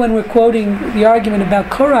 Why, when we're quoting the argument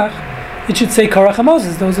about Korach, it should say Korach and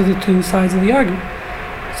Moses? Those are the two sides of the argument.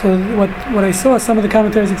 So what I saw some of the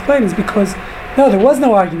commentaries explain is because there was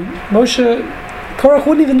no argument. Korach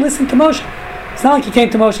wouldn't even listen to Moshe. It's not like he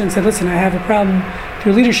came to Moshe and said, listen, I have a problem with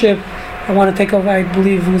your leadership. I want to take over. I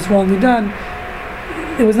believe it was wrongly done.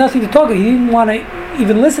 There was nothing to talk about. He didn't want to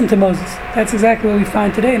even listen to Moses. That's exactly what we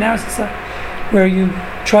find today in our society, where you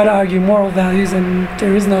try to argue moral values and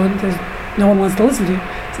no one wants to listen to you.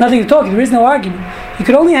 There's nothing to talk. There is no argument. You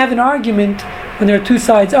could only have an argument when there are two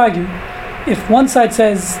sides arguing. If one side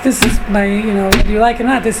says, this is my, whether you like it or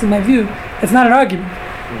not, this is my view, it's not an argument.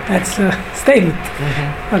 That's a statement.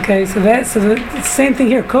 Mm-hmm. Okay, so the same thing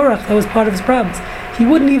here. Korach, that was part of his problems. He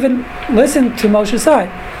wouldn't even listen to Moshe's side.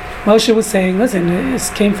 Moshe was saying, listen, this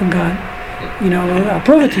came from God. I'll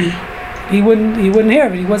prove it to you. he wouldn't hear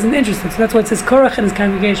of it. He wasn't interested. So that's why it says Korach and his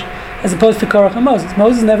congregation, as opposed to Korach and Moses.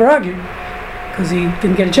 Moses never argued because he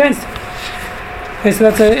didn't get a chance to. Okay, so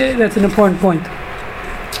that's an important point.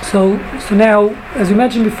 So now, as we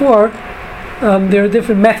mentioned before, there are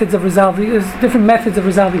different methods of resolving. There's different methods of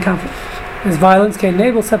resolving conflict. There's violence, Cain and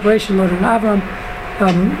Abel, separation, Lot and Avram.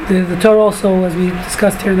 The Torah also, as we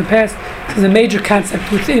discussed here in the past, is a major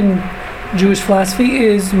concept within Jewish philosophy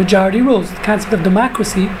is majority rules. The concept of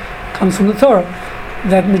democracy comes from the Torah.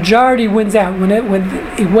 That majority wins out. When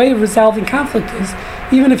a way of resolving conflict is,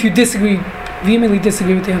 even if you vehemently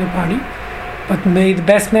disagree with the other party, but may the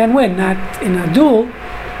best man win, not in a duel,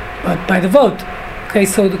 but by the vote. Okay,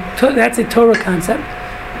 so that's a Torah concept.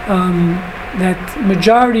 That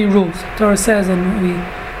majority rules. The Torah says, and we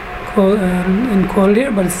quote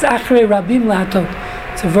here, but it's Achrei Rabim Lahatot.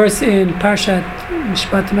 It's a verse in Parshat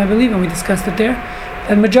Mishpatim, I believe, and we discussed it there.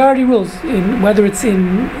 And majority rules, whether it's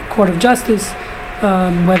in court of justice,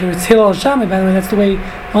 whether it's Hillel Shammai. By the way, that's the way.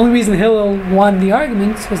 The only reason Hillel won the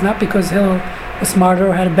arguments was not because Hillel was smarter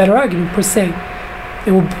or had a better argument per se.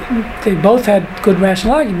 They both had good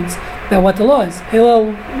rational arguments about what the law is.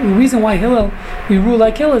 The reason why we rule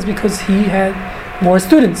like Hillel is because he had more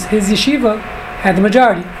students. His yeshiva had the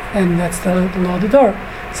majority, and that's the law of the Torah.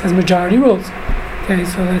 It says majority rules. Okay,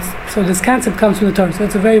 so this concept comes from the Torah. So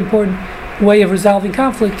that's a very important way of resolving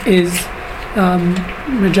conflict is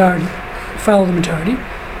majority. Follow the majority.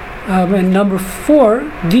 And number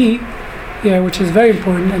 4, D, here, which is very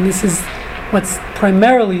important, and this is what's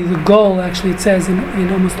primarily the goal, actually, it says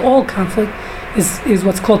in almost all conflict, is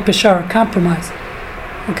what's called peshara, compromise.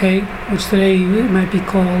 Okay, which today might be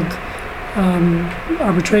called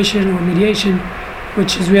arbitration or mediation,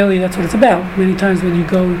 which is really, that's what it's about. Many times when you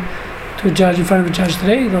go to a judge, in front of a judge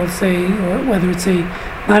today, they'll say, or whether it's a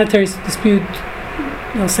monetary dispute,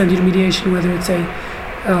 they'll send you to mediation, whether it's a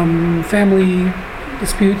family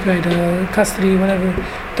dispute, right, custody, whatever,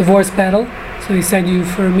 divorce battle, so they send you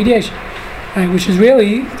for mediation, right, which is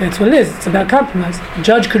really, that's what it is. It's about compromise. The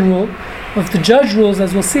judge can rule. Well, if the judge rules,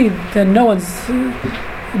 as we'll see, then no one's,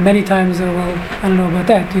 many times, well, I don't know about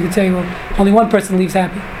that. You could say, well, only one person leaves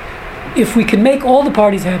happy. If we can make all the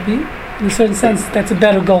parties happy, in a certain sense, that's a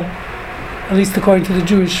better goal, at least according to the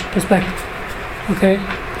Jewish perspective. Okay?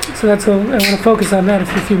 So that's I want to focus on that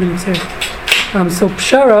for a few minutes here. So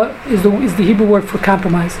pshara is the Hebrew word for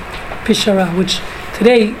compromise, pishara, which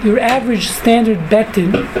today your average standard bet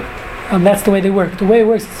din, that's the way they work. The way it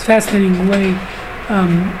works, it's fascinating. The way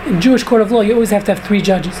in Jewish court of law, you always have to have 3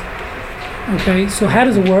 judges. Okay, so how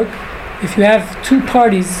does it work? If you have 2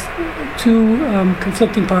 parties, 2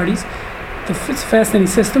 conflicting parties, it's a fascinating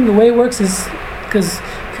system. The way it works is because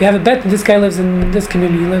if you have a bet, this guy lives in this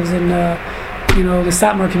community, he lives in the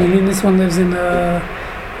Satmar community, and this one lives in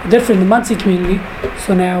the Monsey community.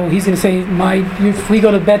 So now he's going to say, if we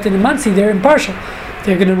go to bet in the Monsey, they're impartial.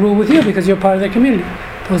 They're going to rule with you because you're part of their community.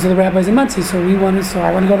 Those are the rabbis in Monsey. So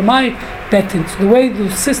I want to go to my bet in. So the way the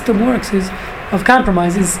system works of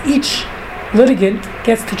compromise is each litigant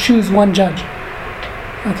gets to choose one judge.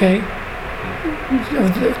 Okay,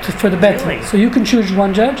 for the bet. Really? So you can choose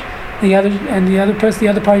one judge, the other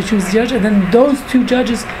party chooses the judge, and then those 2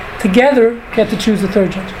 judges together get to choose the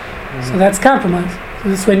 3rd judge. Mm-hmm. So that's compromise. So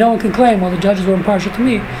this way, no one can claim, well, the judges were impartial to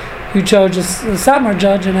me. You chose a Satmar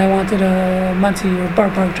judge, and I wanted a Monsey or Bar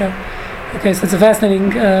Park judge. Okay, so it's a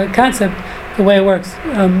fascinating concept, the way it works.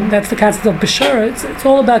 That's the concept of Bishara. It's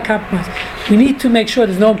all about compromise. We need to make sure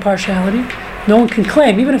there's no impartiality. No one can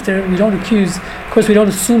claim, even if we don't accuse, of course we don't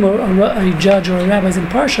assume a judge or a rabbi is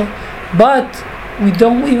impartial, but we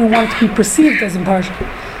don't even want it to be perceived as impartial.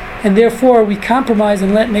 And therefore we compromise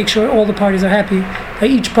and make sure all the parties are happy by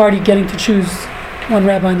each party getting to choose one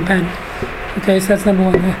rabbi in the panel. Okay, so that's number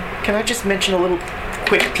 1 there. Can I just mention a little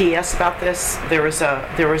quick PS about this? There was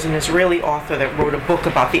an Israeli author that wrote a book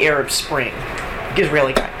about the Arab Spring,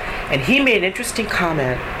 Israeli guy, and he made an interesting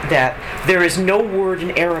comment that there is no word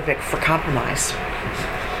in Arabic for compromise.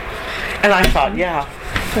 And I thought, yeah,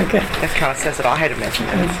 okay, that kind of says it all. I had to mention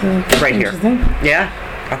that right here. Yeah,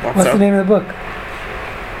 I thought What's the name of the book?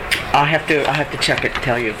 I have to check it to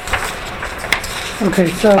tell you.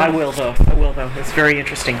 Okay, so I will though. It's very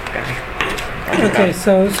interesting, guy. Okay,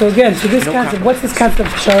 so again, this concept. What's this concept of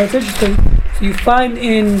pshara? It's interesting. So you find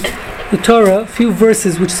in the Torah a few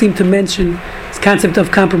verses which seem to mention this concept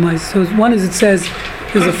of compromise. So one is, it says,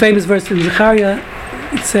 there's a famous verse in Zechariah.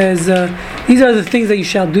 It says, "These are the things that you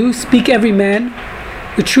shall do: speak every man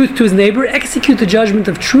the truth to his neighbor, execute the judgment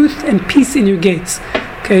of truth and peace in your gates."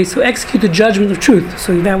 Okay, so execute the judgment of truth.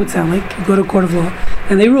 So that would sound like you go to a court of law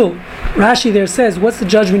and they rule. Rashi there says, what's the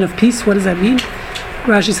judgment of peace? What does that mean?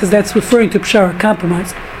 Rashi says that's referring to pshara,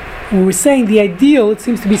 compromise. When we're saying the ideal, it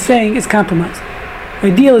seems to be saying, is compromise. The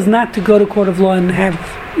ideal is not to go to court of law and have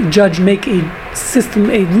a judge make a system,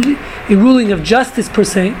 a ruling of justice per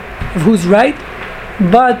se, of who's right,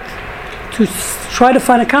 but to try to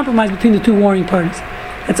find a compromise between the two warring parties.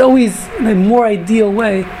 That's always a more ideal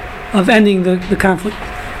way of ending the conflict.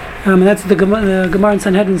 And that's what the Gemara in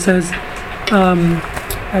Sanhedrin says.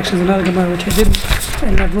 Actually, there's another Gemara which I didn't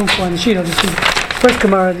have room for on the sheet. I'll just read the first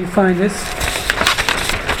Gemara. You find this.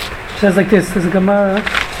 It says like this. There's a Gemara.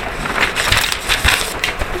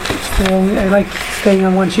 So I like staying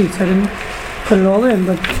on one sheet, so I didn't put it all in.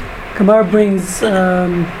 But Gemara brings.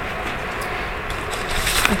 Here.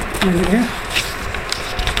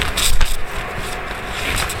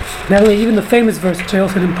 By the way, even the famous verse, which I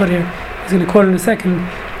also didn't put here, I was going to quote in a second.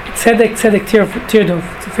 Tzedek, tzedek tirdov.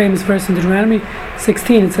 It's a famous verse in Deuteronomy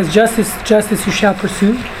 16. It says, "Justice, justice you shall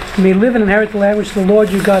pursue. You may live and inherit the land which the Lord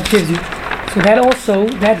your God gives you." So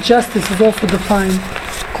that justice is also defined,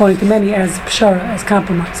 according to many, as pshara, as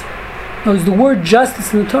compromise. Now, the word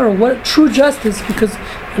justice in the Torah, what true justice? Because,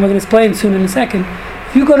 and we're going to explain soon in a second.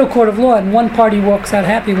 If you go to a court of law and one party walks out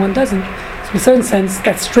happy and one doesn't, so in a certain sense,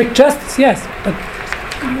 that's strict justice, yes, but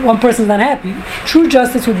one person's not happy. True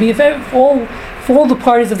justice would be if all the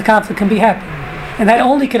parties of the conflict can be happy. And that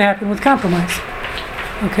only can happen with compromise.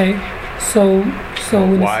 Okay? So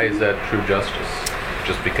why is that true justice?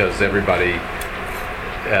 Just because everybody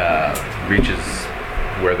reaches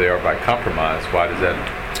where they are by compromise, why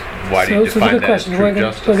do you define that as true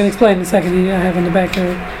justice? We're going to explain in a second. I have in the back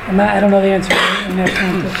there. I don't know the answer.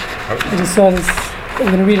 I just saw this. I'm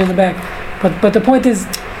going to read it in the back. But the point is,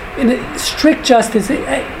 in strict justice,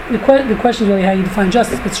 the question is really how you define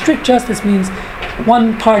justice. But strict justice means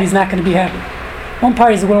one party is not going to be happy. One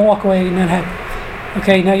party is going to walk away and not happy.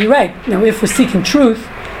 Okay, now you're right. Now if we're seeking truth,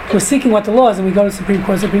 we're seeking what the law is, and we go to the Supreme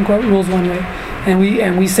Court rules one way, and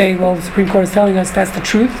we say, well, the Supreme Court is telling us that's the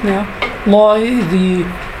truth. Now, the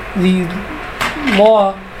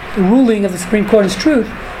ruling of the Supreme Court is truth.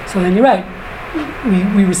 So then you're right.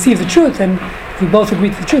 We receive the truth, and we both agree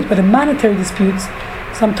to the truth. But in monetary disputes,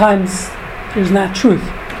 sometimes there's not truth.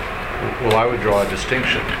 Well, I would draw a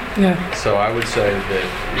distinction. Yeah. So I would say that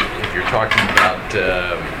if you're talking about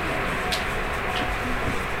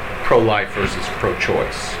pro-life versus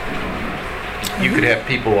pro-choice, you could have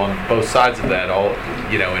people on both sides of that.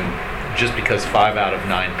 And just because 5 out of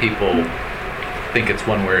 9 people think it's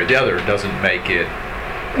one way or the other doesn't make it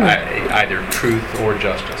either truth or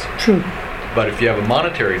justice. True. But if you have a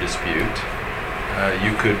monetary dispute,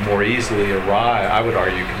 you could more easily arrive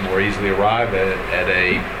at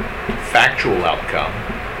a factual outcome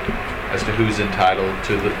as to who's entitled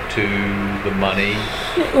to the money.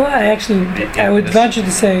 Well, I would venture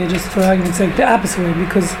to say, just for argument's sake, the opposite way,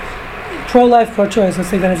 because pro-life, pro-choice, let's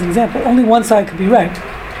take that as an example, only one side could be right.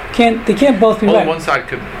 They can't both be right. Only one side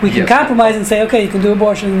could. We can compromise and say, okay, you can do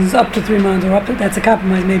abortions up to 3 months, or that's a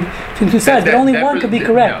compromise maybe between two sides, but only one could be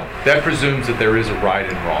correct. No, that presumes that there is a right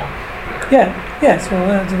and wrong. Yeah. Yes. Well,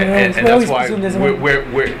 and that's why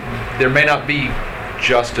there may not be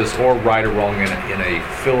justice or right or wrong in a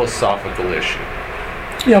philosophical issue.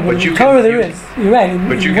 Yeah, but in Torah there is. You're right. In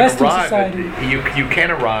Western society, you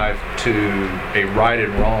can arrive to a right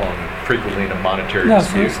and wrong frequently in a monetary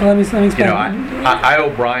dispute. So let me explain. I owe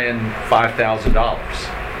Brian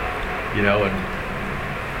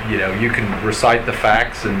 $5,000. You can recite the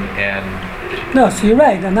facts and. No, so you're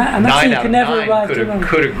right. I'm not saying you can never arrive to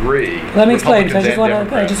could agree. Let me explain.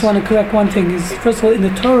 I just want to correct one thing. Is first of all, in the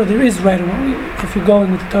Torah there is right and wrong. If you're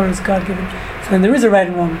going with the Torah as God given, so then there is a right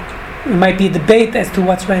and wrong. It might be a debate as to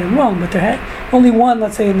what's right and wrong, but there only one.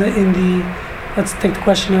 Let's say in the let's take the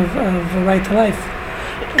question of right to life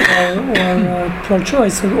or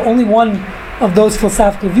pro-choice. So only one of those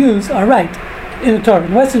philosophical views are right in the Torah.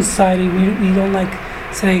 In Western society, we don't like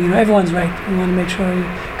saying everyone's right. We want to make sure,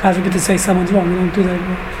 God forbid to say someone's wrong. We don't do that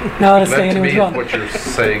anymore. Now let's say anyone's wrong. What you're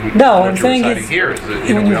saying? No, what I'm saying is here is that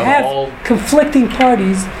when you have conflicting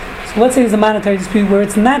parties. So let's say there's a monetary dispute where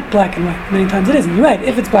it's not black and white. Many times it isn't. You're right.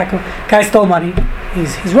 If it's black and white, guy stole money,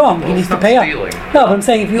 he's wrong. He needs to pay stealing. up. No, but I'm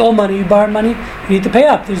saying if you owe money, you borrow money, you need to pay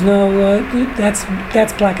up. There's no that's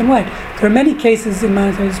black and white. There are many cases in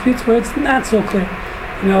monetary disputes where it's not so clear.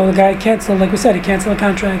 The guy canceled, like we said, he canceled a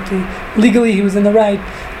contract. Legally, he was in the right,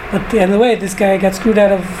 but at the end of the way, this guy got screwed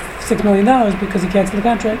out of $6 million because he canceled the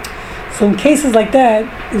contract. So in cases like that,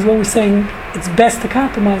 is what we're saying. It's best to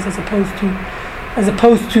compromise as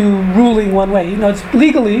opposed to ruling one way. It's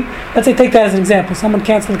legally. Let's say take that as an example. Someone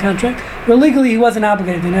canceled the contract, where legally he wasn't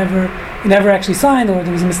obligated. He never actually signed, or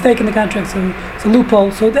there was a mistake in the contract, so it's a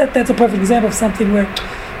loophole. So that's a perfect example of something where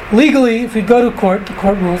legally, if we go to court, the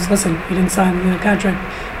court rules, listen, you didn't sign the contract.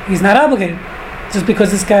 He's not obligated. Just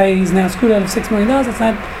because this guy is now screwed out of $6 million, that's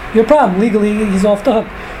not your problem. Legally, he's off the hook.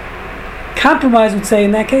 Compromise would say,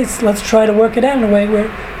 in that case, let's try to work it out in a way where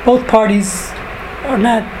both parties are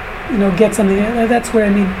not, get something. That's where I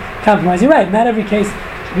mean compromise. You're right. Not every case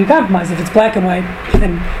should be compromised. If it's black and white,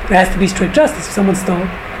 then there has to be strict justice. If someone stole,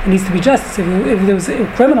 there needs to be justice. If there was a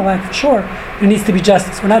criminal act, for sure, there needs to be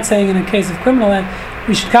justice. We're not saying in a case of criminal act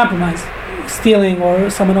we should compromise. Stealing or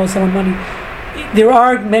someone owes someone money. There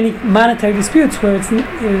are many monetary disputes where it's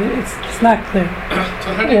not clear.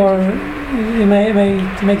 Or am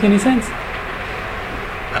I to make any sense?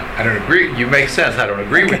 I don't agree. You make sense. I don't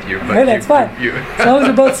agree with you, but that's fine. As long as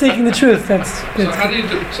we're both seeking the truth, that's. So how do you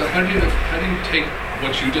take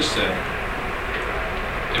what you just said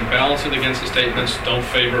and balance it against the statements? Don't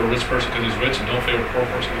favor a rich person because he's rich, and don't favor a poor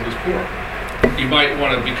person because he's poor. You might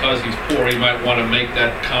want to, because he's poor, you might want to make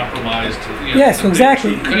that compromise to. Yes,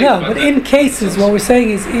 exactly. No, but in cases, what we're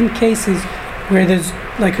saying is in cases where there's,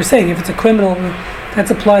 like you're saying, if it's a criminal, that's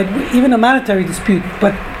applied, even a monetary dispute,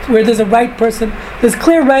 but where there's a right person, there's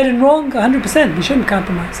clear right and wrong, 100%. We shouldn't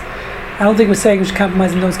compromise. I don't think we're saying we should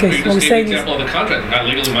compromise in those cases. What we're saying is, example of the contract. Not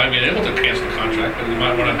legally might be able to cancel the contract, but you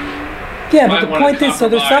might want to. Yeah, but the point is, so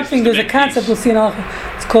there's a concept we'll see in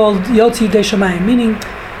Halacha. It's called Yotzi de Shamayim, meaning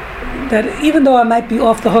that even though I might be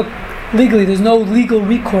off the hook legally, there's no legal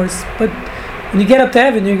recourse, but when you get up to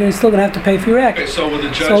heaven, you're still going to have to pay for your act. Okay, so with the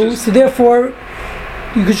judges... So therefore,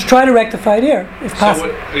 you could try to rectify it here, if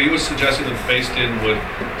possible. So you were suggesting that Beis Din would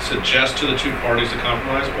suggest to the two parties to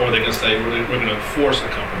compromise, or are they going to say we're going to enforce a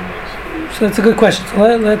compromise? So that's a good question.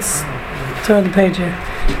 So let's turn the page here.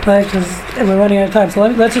 Because we're running out of time. So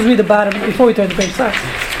let's just read the bottom, before we turn the page. Sorry.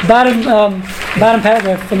 Bottom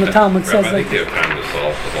paragraph from the Talmud says... I think you have time to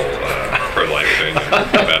solve the whole pro-life thing in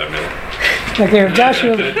about a minute. Okay,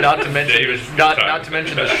 Joshua... not to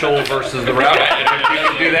mention the shoal versus the rabbi. You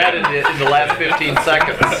can do that in the last 15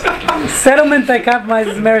 seconds. Settlement by compromise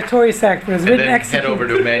is a meritorious act. And then head over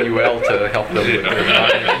to Emmanuel to help them with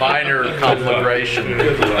their minor conflagration.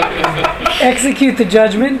 Execute the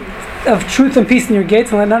judgment of truth and peace in your gates,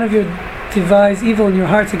 and let none of you devise evil in your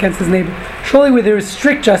hearts against his neighbor. Surely where there is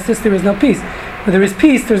strict justice, there is no peace. Where there is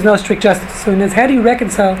peace, there is no strict justice. So how do you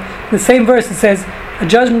reconcile? In the same verse it says, a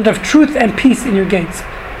judgment of truth and peace in your gates.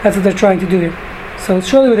 That's what they're trying to do here. So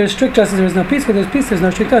surely where there is strict justice, there is no peace. Where there is peace, there is no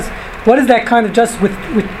strict justice. What is that kind of justice with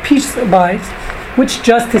peace abides? Which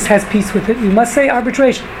justice has peace with it? You must say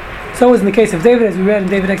arbitration. So it was in the case of David, as we read, and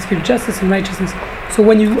David executed justice and righteousness. So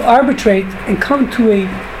when you arbitrate and come to a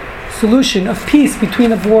solution of peace between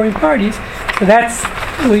the warring parties, so that's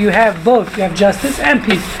where you have both. You have justice and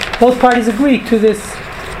peace. Both parties agree to this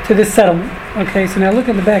settlement. Okay, so now look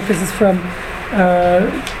at the back. This is from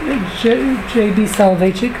J.B.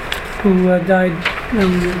 Soloveitchik, who died in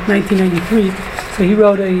 1993. So he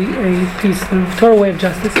wrote a piece, The Torah Way of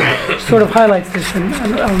Justice, which sort of highlights this, and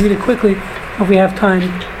I'll read it quickly if we have time.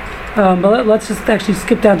 But let's just actually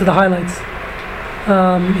skip down to the highlights.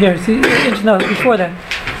 Here, see, no, before that,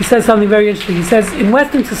 he says something very interesting. He says, in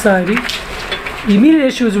Western society, the immediate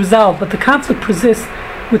issue is resolved, but the conflict persists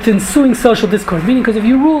with ensuing social discord. Meaning, because if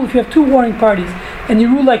you have two warring parties, and you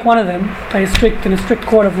rule like one of them in a strict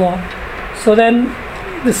court of law, so then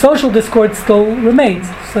the social discord still remains.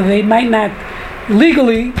 So they might not,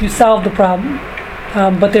 legally, you solve the problem,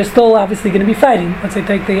 but they're still obviously going to be fighting. Let's say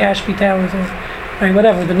take the Ashby Towers or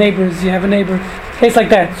whatever, the neighbors, you have a neighbor, case like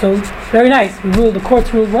that. So very nice. The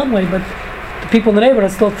courts ruled one way, but the people in the neighborhood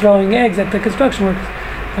are still throwing eggs at the construction workers.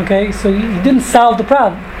 Okay, so you didn't solve the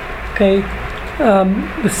problem. Okay,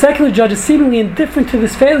 the secular judge is seemingly indifferent to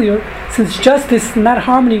this failure, since justice, not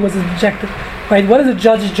harmony, was his objective. Right? What is a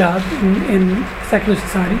judge's job in secular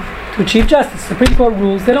society? To achieve justice. Supreme Court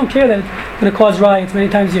rules. They don't care that it's going to cause riots. Many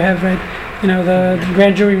times you have the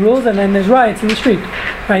grand jury rules, and then there's riots in the street.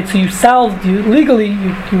 Right? So legally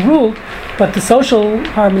you ruled, but the social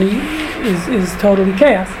harmony is totally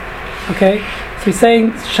chaos. Okay? So he's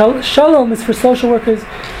saying shalom is for social workers.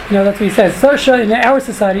 That's what he says. In our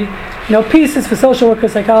society, peace is for social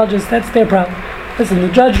workers, psychologists. That's their problem. Listen, the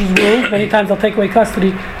judges rule. Many times they'll take away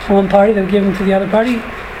custody from one party, they'll give them to the other party,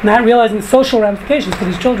 not realizing the social ramifications for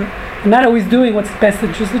these children, and not always doing what's best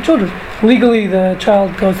interest of the children. Legally, the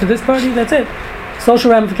child goes to this party. That's it.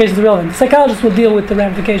 Social ramifications are relevant. The psychologist will deal with the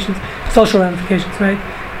ramifications, social ramifications, right?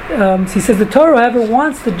 So he says the Torah, however,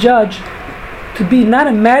 wants the judge to be not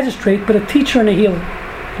a magistrate, but a teacher and a healer.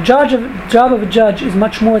 The job of a judge is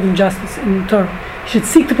much more than justice in the Torah. He should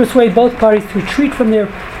seek to persuade both parties to retreat from their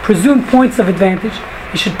presumed points of advantage.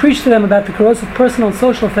 He should preach to them about the corrosive personal and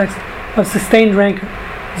social effects of sustained rancor.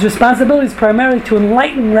 His responsibility is primarily to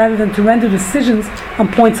enlighten rather than to render decisions on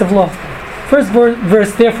points of law. first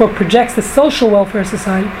verse therefore projects the social welfare of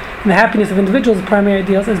society and the happiness of individuals as primary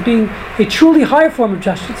ideals as being a truly higher form of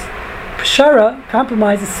justice. Pshara,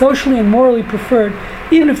 compromise, is socially and morally preferred,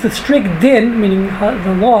 even if the strict din, meaning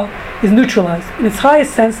the law, is neutralized. In its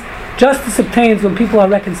highest sense, justice obtains when people are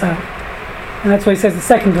reconciled. And that's why he says the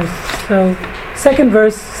second verse. So, second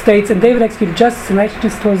verse states, and David executed justice and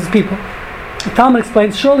righteousness towards his people. The Talmud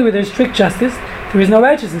explains, surely where there is strict justice, there is no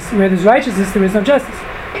righteousness. Where there is righteousness, there is no justice.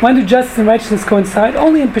 When do justice and righteousness coincide?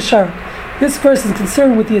 Only in Peshara. This verse is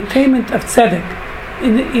concerned with the attainment of tzedek.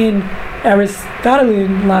 In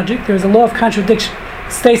Aristotelian logic, there is a law of contradiction.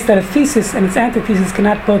 It states that a thesis and its antithesis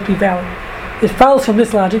cannot both be valid. It follows from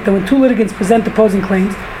this logic that when two litigants present opposing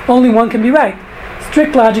claims, only one can be right.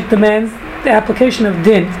 Strict logic demands the application of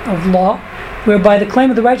din, of law, whereby the claim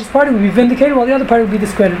of the righteous party will be vindicated while the other party will be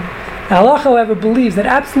discredited. The halach, however, believes that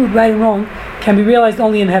absolute right and wrong can be realized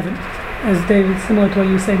only in heaven, as David, similar to what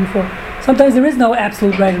you were saying before. Sometimes there is no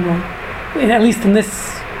absolute right and wrong. And at least in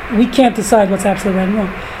this, we can't decide what's absolute right and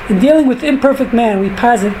wrong. In dealing with imperfect man, we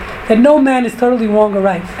posit that no man is totally wrong or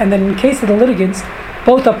right, and that in case of the litigants,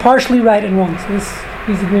 both are partially right and wrong. So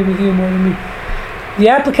he's agreeing with you more than me. The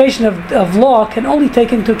application of law can only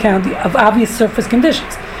take into account of obvious surface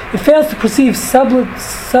conditions. It fails to perceive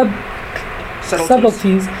subtleties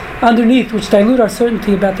underneath which dilute our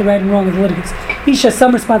certainty about the right and wrong of the litigants. Each has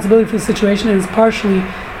some responsibility for the situation and is partially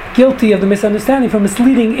guilty of the misunderstanding, for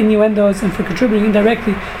misleading innuendos and for contributing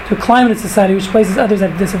indirectly to a climate in society which places others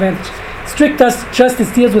at a disadvantage. Strict justice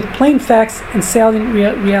deals with plain facts and salient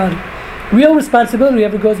reality. Real responsibility,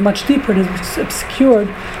 however, goes much deeper and is obscured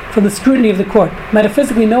from the scrutiny of the court.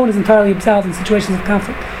 Metaphysically, no one is entirely absolved in situations of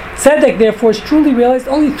conflict. Tzedek, therefore, is truly realized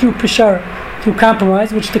only through Peshara, through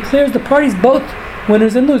compromise, which declares the parties both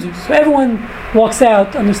winners and losers. So everyone walks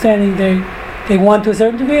out understanding they won to a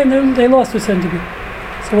certain degree and they lost to a certain degree.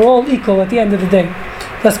 So we're all equal at the end of the day.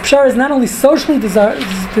 Thus, Peshara is not only socially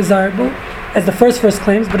desirable, as the first verse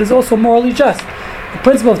claims, but is also morally just. The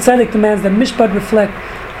principle of Tzedek demands that Mishpat reflect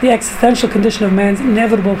the existential condition of man's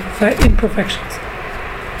inevitable imperfections.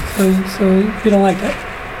 So you don't like that?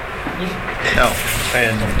 No,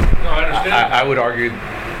 and No, I understand. I would argue,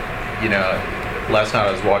 last night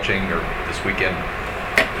I was watching, or this weekend,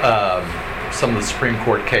 some of the Supreme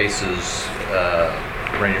Court cases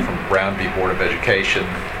ranging from Brown v. Board of Education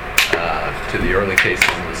to the early cases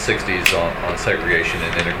in the 60s on segregation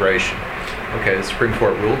and integration. Okay, the Supreme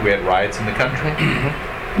Court ruled we had riots in the country.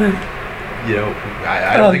 No.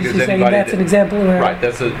 I don't think there's anybody. That's an example where right.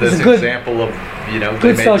 That's an example of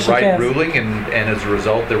they made the right ruling, and as a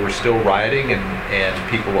result, there was still rioting, and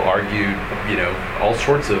people argued all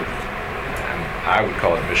sorts of I would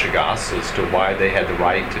call it mishigas as to why they had the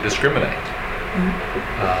right to discriminate.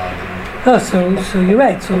 So you're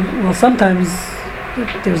right. So sometimes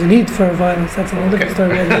there's a need for violence. That's a whole different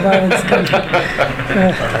story. Where violence comes.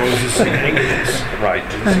 Right.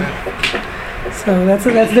 So that's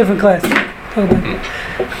a different class. Totally.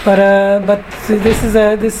 But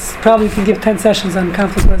this probably can give 10 sessions on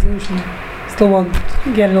conflict resolution. Still won't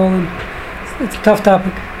get it all in. It's a tough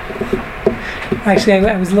topic. Actually,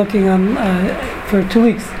 I was looking on for 2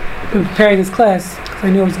 weeks preparing this class because I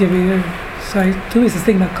knew I was giving it. So 2 weeks I was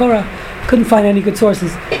thinking about Korah. Couldn't find any good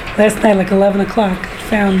sources. Last night, like 11 o'clock, I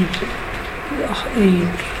found a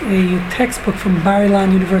textbook from Bar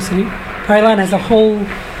Ilan University. Bar Ilan has a whole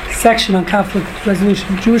section on conflict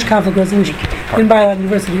resolution, Jewish conflict resolution, in Bar Ilan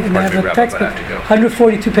University, and they have a textbook,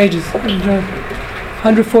 142 pages.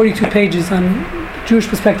 142 pages on Jewish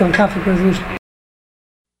perspective on conflict resolution.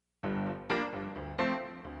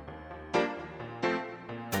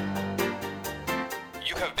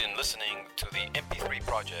 You have been listening to the MP3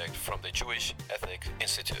 project from the Jewish Ethics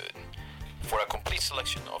Institute. For a complete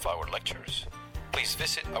selection of our lectures, please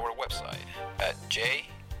visit our website at j-ethics.org.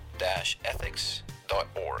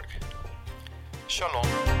 Shalom.